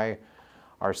him? Why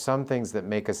are some things that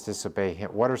make us disobey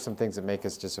him? What are some things that make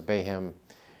us disobey him,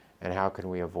 and how can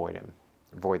we avoid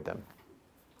them?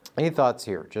 Any thoughts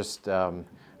here? Just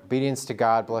obedience to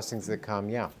God, blessings that come.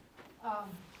 Yeah. Well,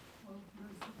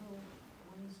 first of all,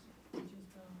 one is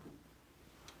just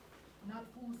not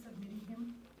fully submitting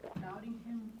him, doubting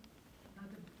him,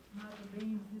 not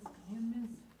obeying his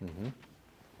commandments. Mm-hmm.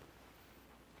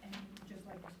 And just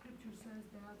like the scripture says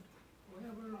that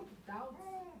whoever doubts,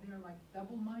 they're like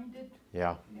double-minded,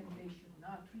 Yeah. and they should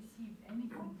not receive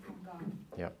anything from God.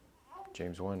 Yep.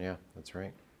 James 1. Yeah, that's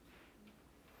right.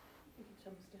 It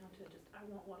comes down to just, I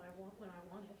want what I want when I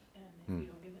want it, and if Hmm. you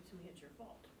don't give it to me, it's your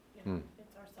fault. You know, Hmm.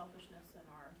 it's our selfishness and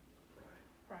our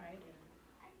pride and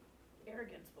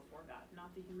arrogance before God,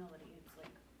 not the humility. It's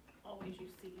like, always you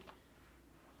see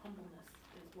humbleness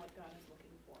is what God is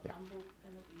looking for. Yeah. Humble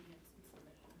and obedience and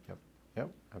submission. Yep,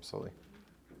 absolutely.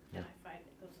 And I find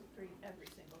those three every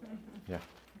single day. Yeah,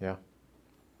 yeah,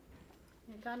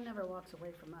 Yeah, God never walks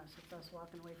away from us, it's us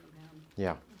walking away from him.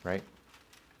 yeah, right?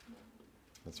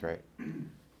 That's right. It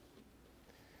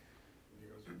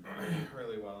goes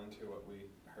really well into what we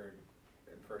heard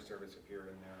in first service if you're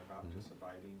in there about Mhm. just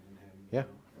abiding in him. you Yeah. know?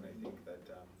 And I think that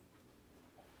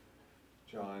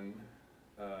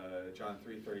John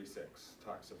 3:36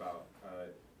 talks about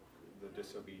the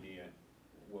disobedient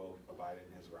will abide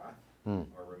in his wrath Hmm.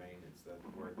 or remain. It's the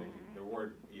word the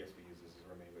word ESV uses is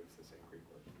remain, but it's the same Greek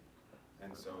word.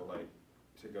 And so like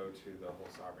to go to the whole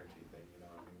sovereignty thing, you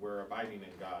know, I mean, we're abiding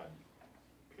in God,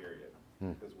 period,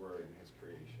 Hmm. because we're in his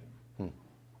creation. Hmm.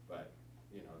 But,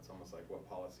 you know, it's almost like what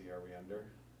policy are we under?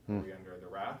 Hmm. Are we under the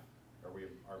wrath? Are we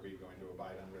going to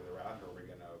abide under the wrath, or are we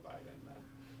going to abide in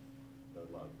the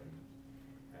love and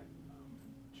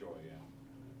joy and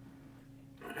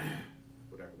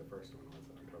whatever the first one was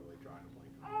that I'm totally drawing a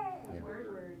blank on.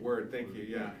 Yeah. Word, thank you,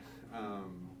 yeah.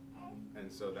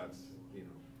 And so that's, you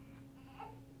know,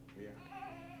 yeah.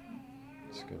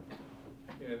 That's good.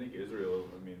 Yeah, I think Israel,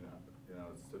 I mean, you know,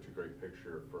 it's such a great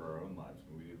picture for our own lives.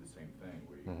 I mean, we do the same thing.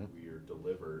 We are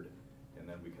delivered, and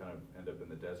then we kind of end up in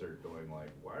the desert going like,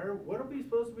 what are we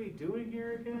supposed to be doing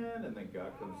here again? And then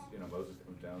God comes, you know, Moses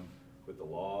comes down with the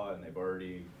law, and they've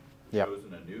already Yep.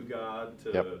 chosen a new God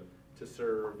to Yep. to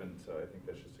serve. And so I think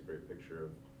that's just a great picture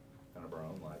of kind of our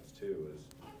own lives too, is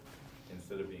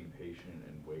instead of being patient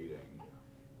and waiting,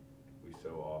 we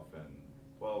so often,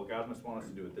 well, God must want us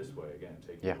to do it this way. Again,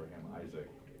 take Yeah. Abraham, Isaac,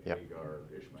 Yep. Hagar,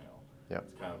 Ishmael. Yep.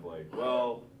 It's kind of like,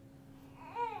 well,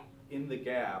 in the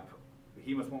gap,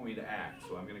 he must want me to act,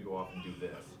 so I'm going to go off and do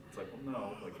this. It's like, well,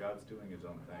 no, like God's doing his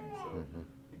own thing, so Mhm.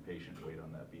 be patient, wait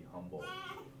on that, be humble,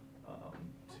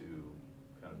 to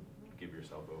kind of give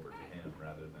yourself over to him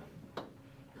rather than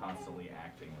constantly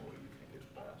acting on what you think is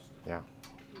best. Yeah,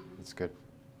 that's good.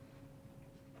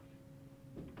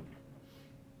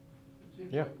 It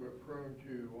seems Yeah. like we're prone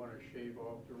to want to shave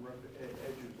off the rough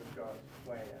edges of God's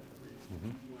plan. We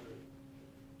Mhm. want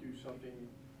to do something,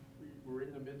 we're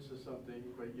in the midst of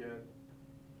something, but yet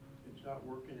it's not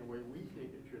working the way we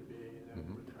think it should be, and then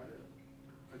Mhm. we try to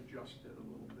adjust it a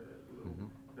little bit. Mhm.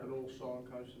 That old song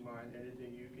comes to mind,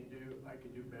 anything you can do, I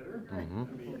can do better. Mhm.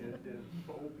 I mean,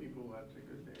 for old people, that's a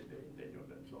good, they know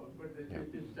that song, but Yeah.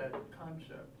 it's that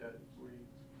concept that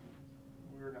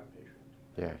we're not patient.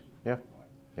 Yeah, yeah,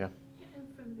 yeah.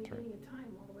 And from the That's right. beginning of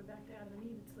time, all the way back to Adam and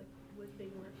Eve, it's like, they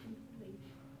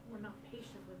were not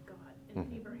patient with God, and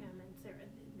Mhm. Abraham and Sarah,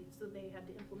 so they had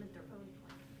to implement their own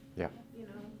plan. Yeah. You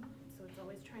know, so it's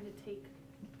always trying to take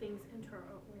things into our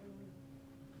own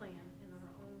plan and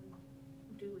our own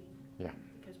doing. Yeah.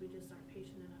 Because we just aren't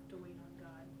patient enough to wait on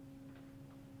God.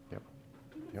 Yep.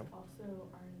 I think Yep. it's also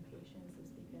our impatience is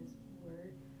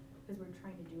because we're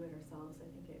trying to do it ourselves. I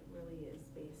think it really is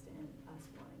based in us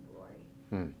wanting glory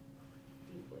Hmm.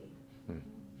 deeply, Hmm.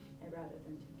 and rather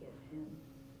than to give him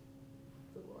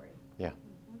the glory Yeah,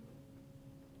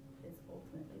 is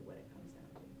ultimately what it comes down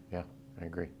to. yeah, I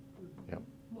agree. Yep.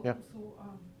 Well, Yeah. so,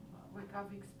 like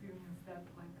I've experienced that,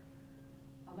 like,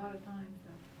 a lot of times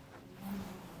that we want to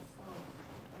do it ourselves,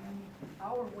 and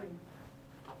our way,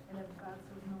 and if God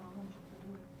says, no, I want you to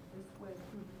do it this way,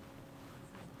 this is,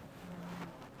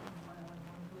 I want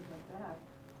to do it like that,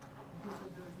 and he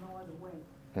said, there's no other way.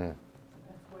 Hmm.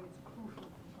 That's why it's crucial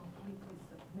to completely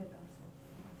submit ourselves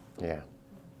to him. Yeah,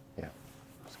 yeah,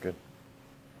 it's good.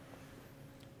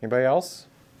 Anybody else?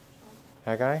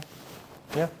 Haggai?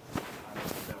 Yeah.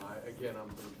 Again,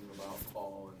 I'm thinking about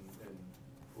Paul in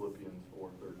Philippians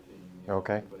 4:13.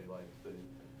 Okay. Anybody likes to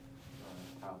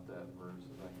tout that verse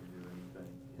as I can do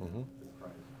anything Mhm. through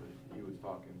Christ. But he was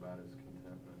talking about his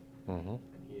contentment. Mm-hmm.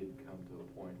 And he had come to a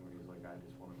point where he was like, I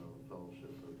just want to know the fellowship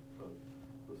of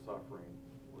the suffering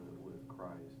with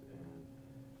Christ. And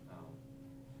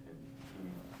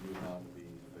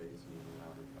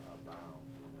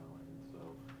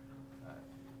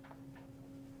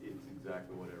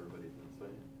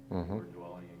Mhm. We're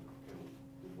dwelling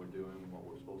we're doing what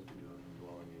we're supposed to be doing, and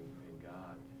dwelling in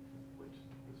God, which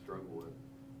the struggle with,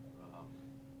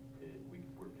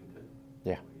 we're content.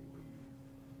 Yeah.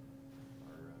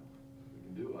 We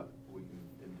can do it, we can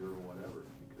endure whatever,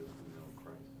 because we know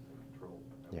Christ is in control,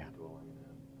 and Yeah. we're dwelling in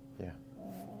Him. Yeah,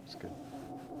 that's good.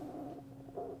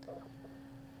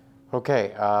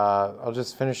 Okay, I'll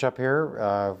just finish up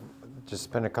here. Just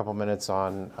spend a couple minutes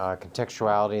on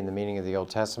contextuality and the meaning of the Old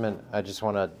Testament. I just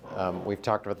want to, we've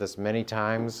talked about this many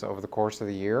times over the course of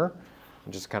the year. I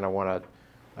just kind of want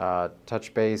to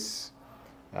touch base,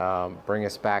 bring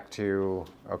us back to,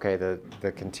 okay,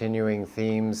 the continuing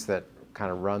themes that kind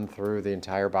of run through the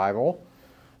entire Bible.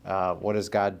 What is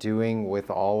God doing with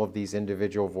all of these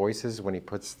individual voices when He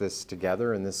puts this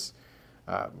together in this,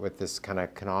 with this kind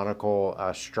of canonical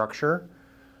structure?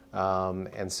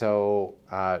 And so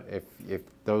if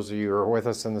those of you who are with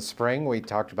us in the spring, we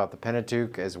talked about the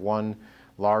Pentateuch as one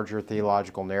larger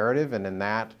theological narrative, and in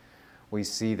that we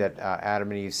see that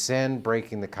Adam and Eve sinned,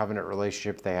 breaking the covenant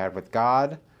relationship they had with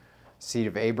God. Seed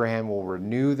of Abraham will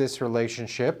renew this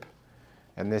relationship,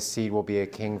 and this seed will be a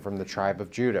king from the tribe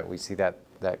of Judah. We see that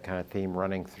kind of theme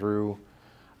running through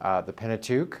the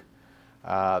Pentateuch.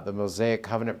 The Mosaic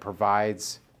covenant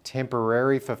provides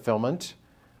temporary fulfillment,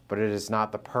 but it is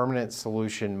not the permanent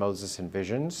solution Moses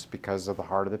envisions because of the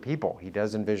heart of the people. He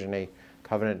does envision a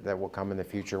covenant that will come in the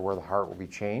future where the heart will be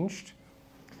changed.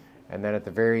 And then at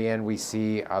the very end, we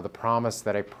see the promise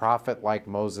that a prophet like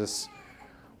Moses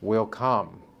will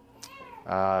come.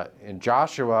 In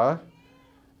Joshua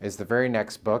is the very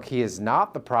next book. He is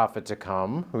not the prophet to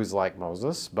come who's like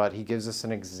Moses, but he gives us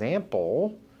an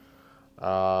example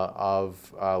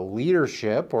of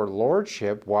leadership or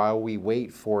lordship while we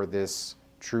wait for this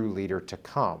true leader to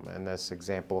come. And this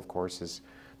example, of course, is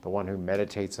the one who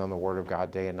meditates on the Word of God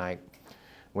day and night.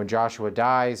 When Joshua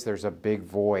dies, there's a big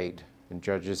void, and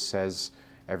Judges says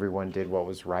everyone did what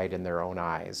was right in their own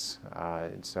eyes.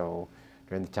 And so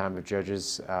during the time of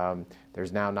Judges,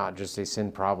 there's now not just a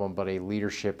sin problem, but a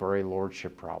leadership or a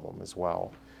lordship problem as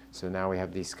well. So now we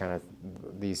have these kind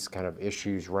of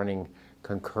issues running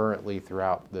concurrently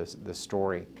throughout the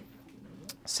story.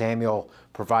 Samuel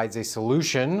provides a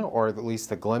solution, or at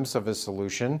least a glimpse of a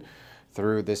solution,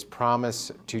 through this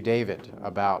promise to David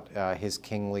about his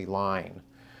kingly line.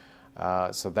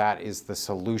 So that is the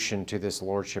solution to this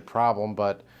lordship problem,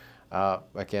 but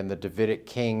again, the Davidic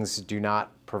kings do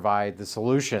not provide the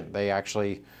solution. They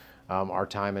actually are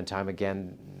time and time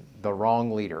again the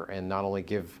wrong leader, and not only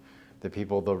give the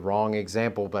people the wrong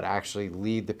example, but actually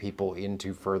lead the people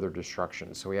into further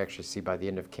destruction. So we actually see by the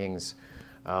end of Kings,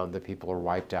 the people are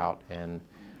wiped out and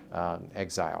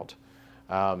exiled.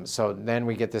 So then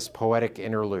we get this poetic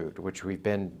interlude, which we've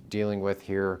been dealing with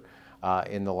here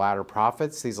in the latter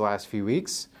prophets these last few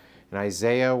weeks. In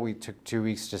Isaiah, we took 2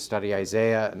 weeks to study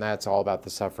Isaiah, and that's all about the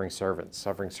suffering servant.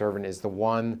 Suffering servant is the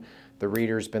one the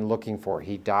reader's been looking for.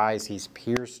 He dies, he's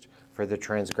pierced for the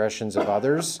transgressions of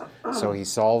others, so he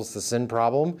solves the sin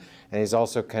problem, and he's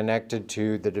also connected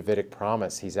to the Davidic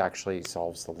promise. He's actually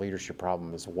solves the leadership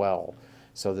problem as well.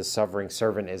 So the suffering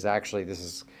servant is actually,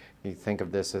 you think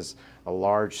of this as a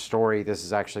large story, this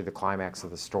is actually the climax of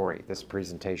the story, this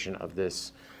presentation of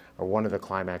this, or one of the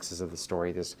climaxes of the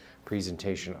story, this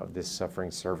presentation of this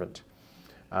suffering servant.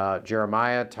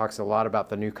 Jeremiah talks a lot about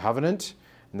the new covenant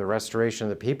and the restoration of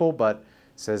the people, but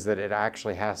says that it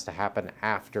actually has to happen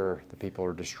after the people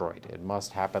are destroyed. It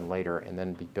must happen later and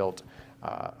then be built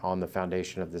on the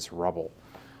foundation of this rubble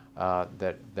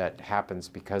that happens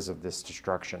because of this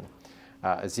destruction.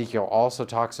 Ezekiel also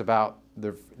talks about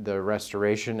the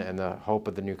restoration and the hope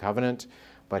of the new covenant,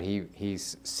 but he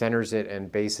centers it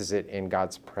and bases it in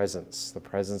God's presence. The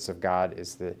presence of God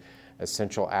is the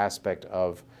essential aspect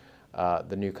of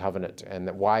the new covenant, and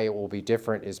that why it will be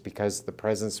different is because the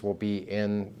presence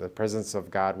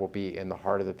of God will be in the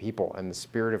heart of the people, and the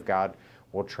Spirit of God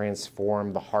will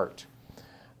transform the heart.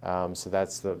 So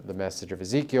that's the message of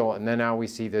Ezekiel. And then now we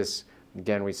see this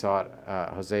again. We saw it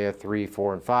Hosea 3,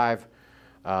 4, and 5.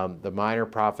 The minor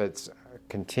prophets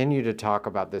continue to talk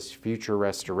about this future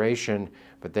restoration,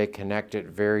 but they connect it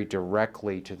very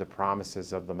directly to the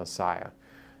promises of the Messiah.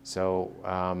 So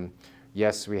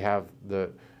yes, we have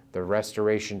the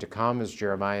restoration to come, as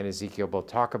Jeremiah and Ezekiel both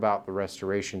talk about, the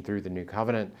restoration through the new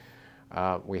covenant.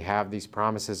 We have these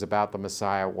promises about the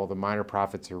Messiah. Well, the minor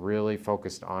prophets are really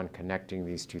focused on connecting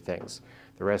these two things.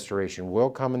 The restoration will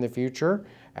come in the future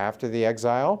after the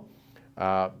exile,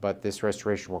 but this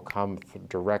restoration will come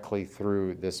directly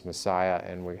through this Messiah,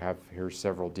 and we have here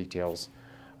several details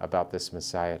about this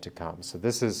Messiah to come. So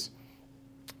this is,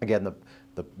 again,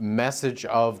 the message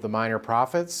of the minor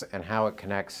prophets and how it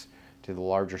connects to the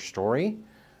larger story.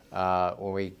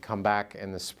 When we come back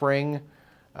in the spring,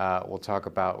 we'll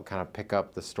kind of pick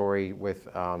up the story with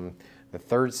the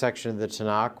third section of the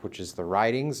Tanakh, which is the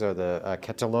writings, or the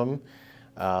Ketuvim.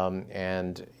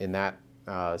 And in that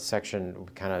section,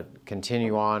 we kind of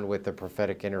continue on with the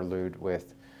prophetic interlude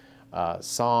with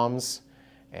Psalms,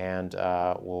 and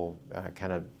we'll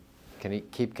kind of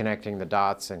keep connecting the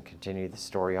dots and continue the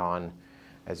story on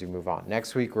as we move on.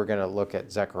 Next week, we're going to look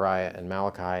at Zechariah and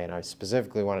Malachi, and I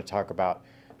specifically want to talk about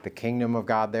the kingdom of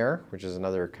God there, which is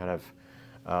another kind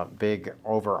of big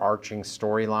overarching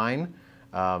storyline,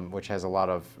 which has a lot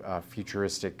of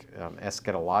futuristic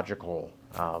eschatological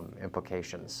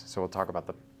implications. So we'll talk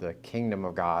about the kingdom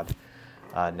of God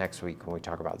next week when we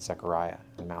talk about Zechariah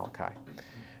and Malachi.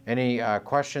 Any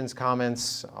questions,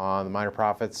 comments on the minor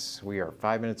prophets? We are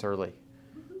 5 minutes early.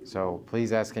 So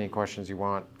please ask any questions you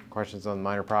want. Questions on the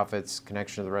minor prophets,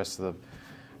 connection to the rest of the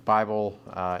Bible,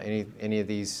 any of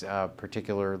these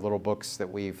particular little books that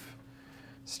we've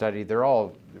studied. They're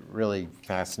all really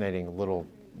fascinating little,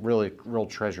 real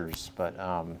treasures, but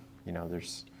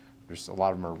there's a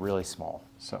lot of them are really small.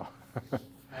 So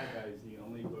Haggai is the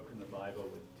only book in the Bible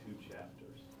with 2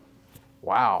 chapters.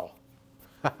 Wow.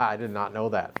 I did not know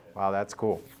that. Wow, that's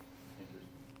cool.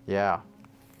 Yeah.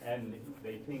 And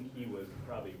they think he was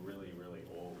probably really, really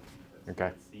old.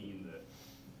 Okay. It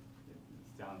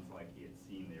sounds like he had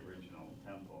seen the original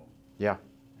temple. Yeah,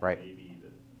 right. And maybe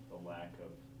the lack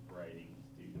of writing is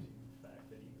due to the fact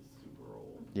that he was super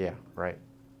old. Yeah, right.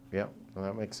 Yeah, well,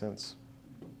 that makes sense.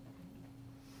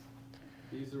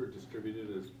 These are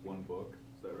distributed as one book,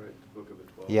 is that right? The Book of the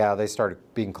 12? Yeah, they started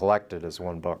being collected as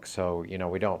one book. So,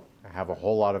 we don't have a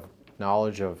whole lot of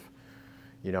knowledge of,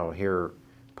 here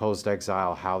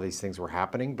post-exile, how these things were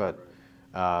happening. But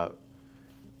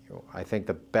I think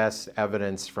the best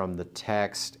evidence from the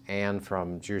text and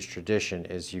from Jewish tradition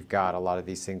is you've got a lot of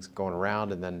these things going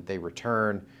around, and then they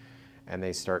return and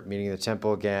they start meeting in the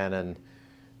temple again, and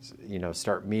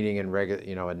start meeting in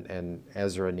regular, and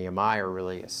Ezra and Nehemiah are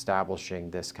really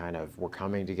establishing this kind of, we're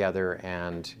coming together,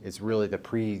 and it's really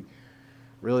the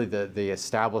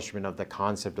establishment of the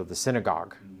concept of the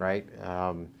synagogue, right?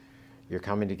 You're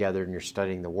coming together and you're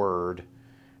studying the Word,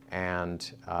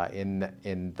 and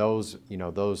in those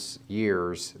those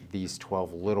years, these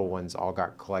 12 little ones all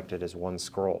got collected as one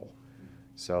scroll,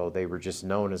 so they were just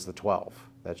known as the 12.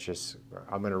 That's just,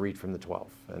 I'm going to read from the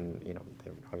 12, and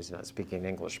they're obviously not speaking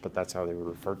English, but that's how they would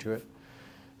refer to it.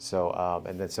 So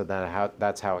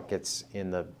that's how it gets in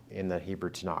the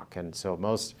Hebrew Tanakh. And so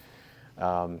most,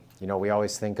 we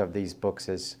always think of these books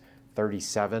as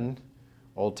 37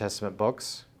 Old Testament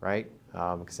books, right?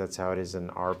 Because that's how it is in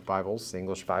our Bibles, the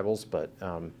English Bibles. But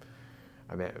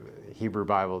Hebrew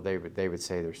Bible, they would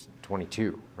say there's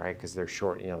 22, right? Because they're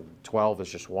short. 12 is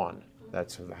just one.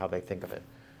 That's how they think of it.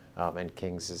 And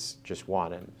Kings is just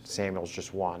one, and Samuel's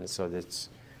just one. So it's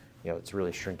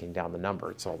really shrinking down the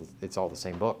number. It's all the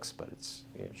same books, but it's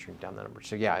shrink down the number.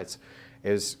 So yeah, it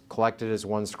is collected as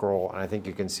one scroll, and I think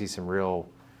you can see some real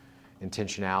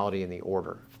intentionality in the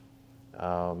order.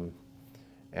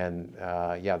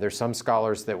 There's some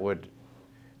scholars that would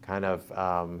kind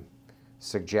of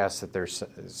suggest that there's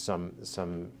some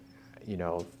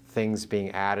things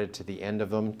being added to the end of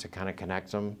them to kind of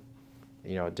connect them.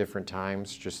 At different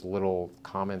times, just little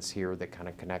comments here that kind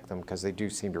of connect them, because they do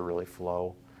seem to really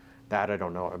flow. That I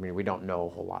don't know. We don't know a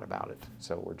whole lot about it,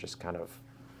 so we're just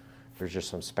there's just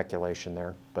some speculation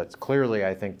there. But clearly,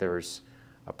 I think there's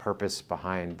a purpose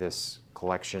behind this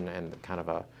collection and kind of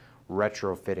a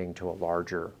retrofitting to a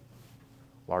larger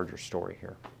story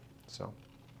here. So.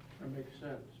 That makes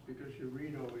sense, because you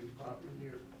read all these and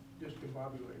you're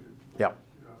discombobulated. Yep.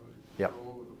 Yep.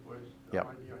 All over the place. Yep.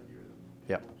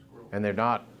 Yep. And they're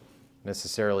not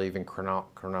necessarily even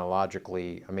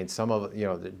chronologically. Some of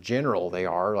the general they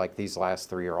are, like these last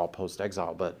 3 are all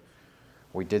post-exile, but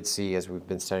we did see as we've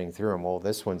been studying through them, well,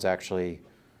 this one's actually,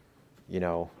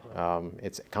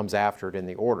 it comes after it in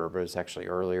the order, but it's actually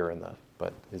earlier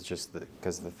but it's just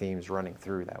because the theme's running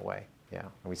through that way. Yeah,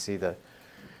 and we see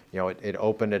it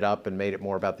opened it up and made it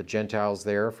more about the Gentiles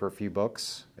there for a few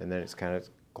books, and then it's kind of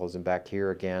closing back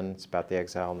here again. It's about the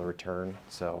exile and the return.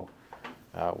 So.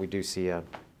 We do see I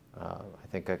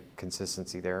think a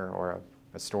consistency there, or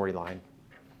a storyline.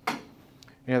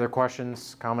 Any other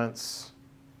questions, comments?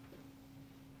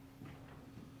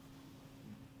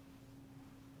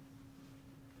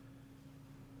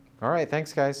 All right,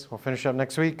 thanks guys. We'll finish up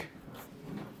next week.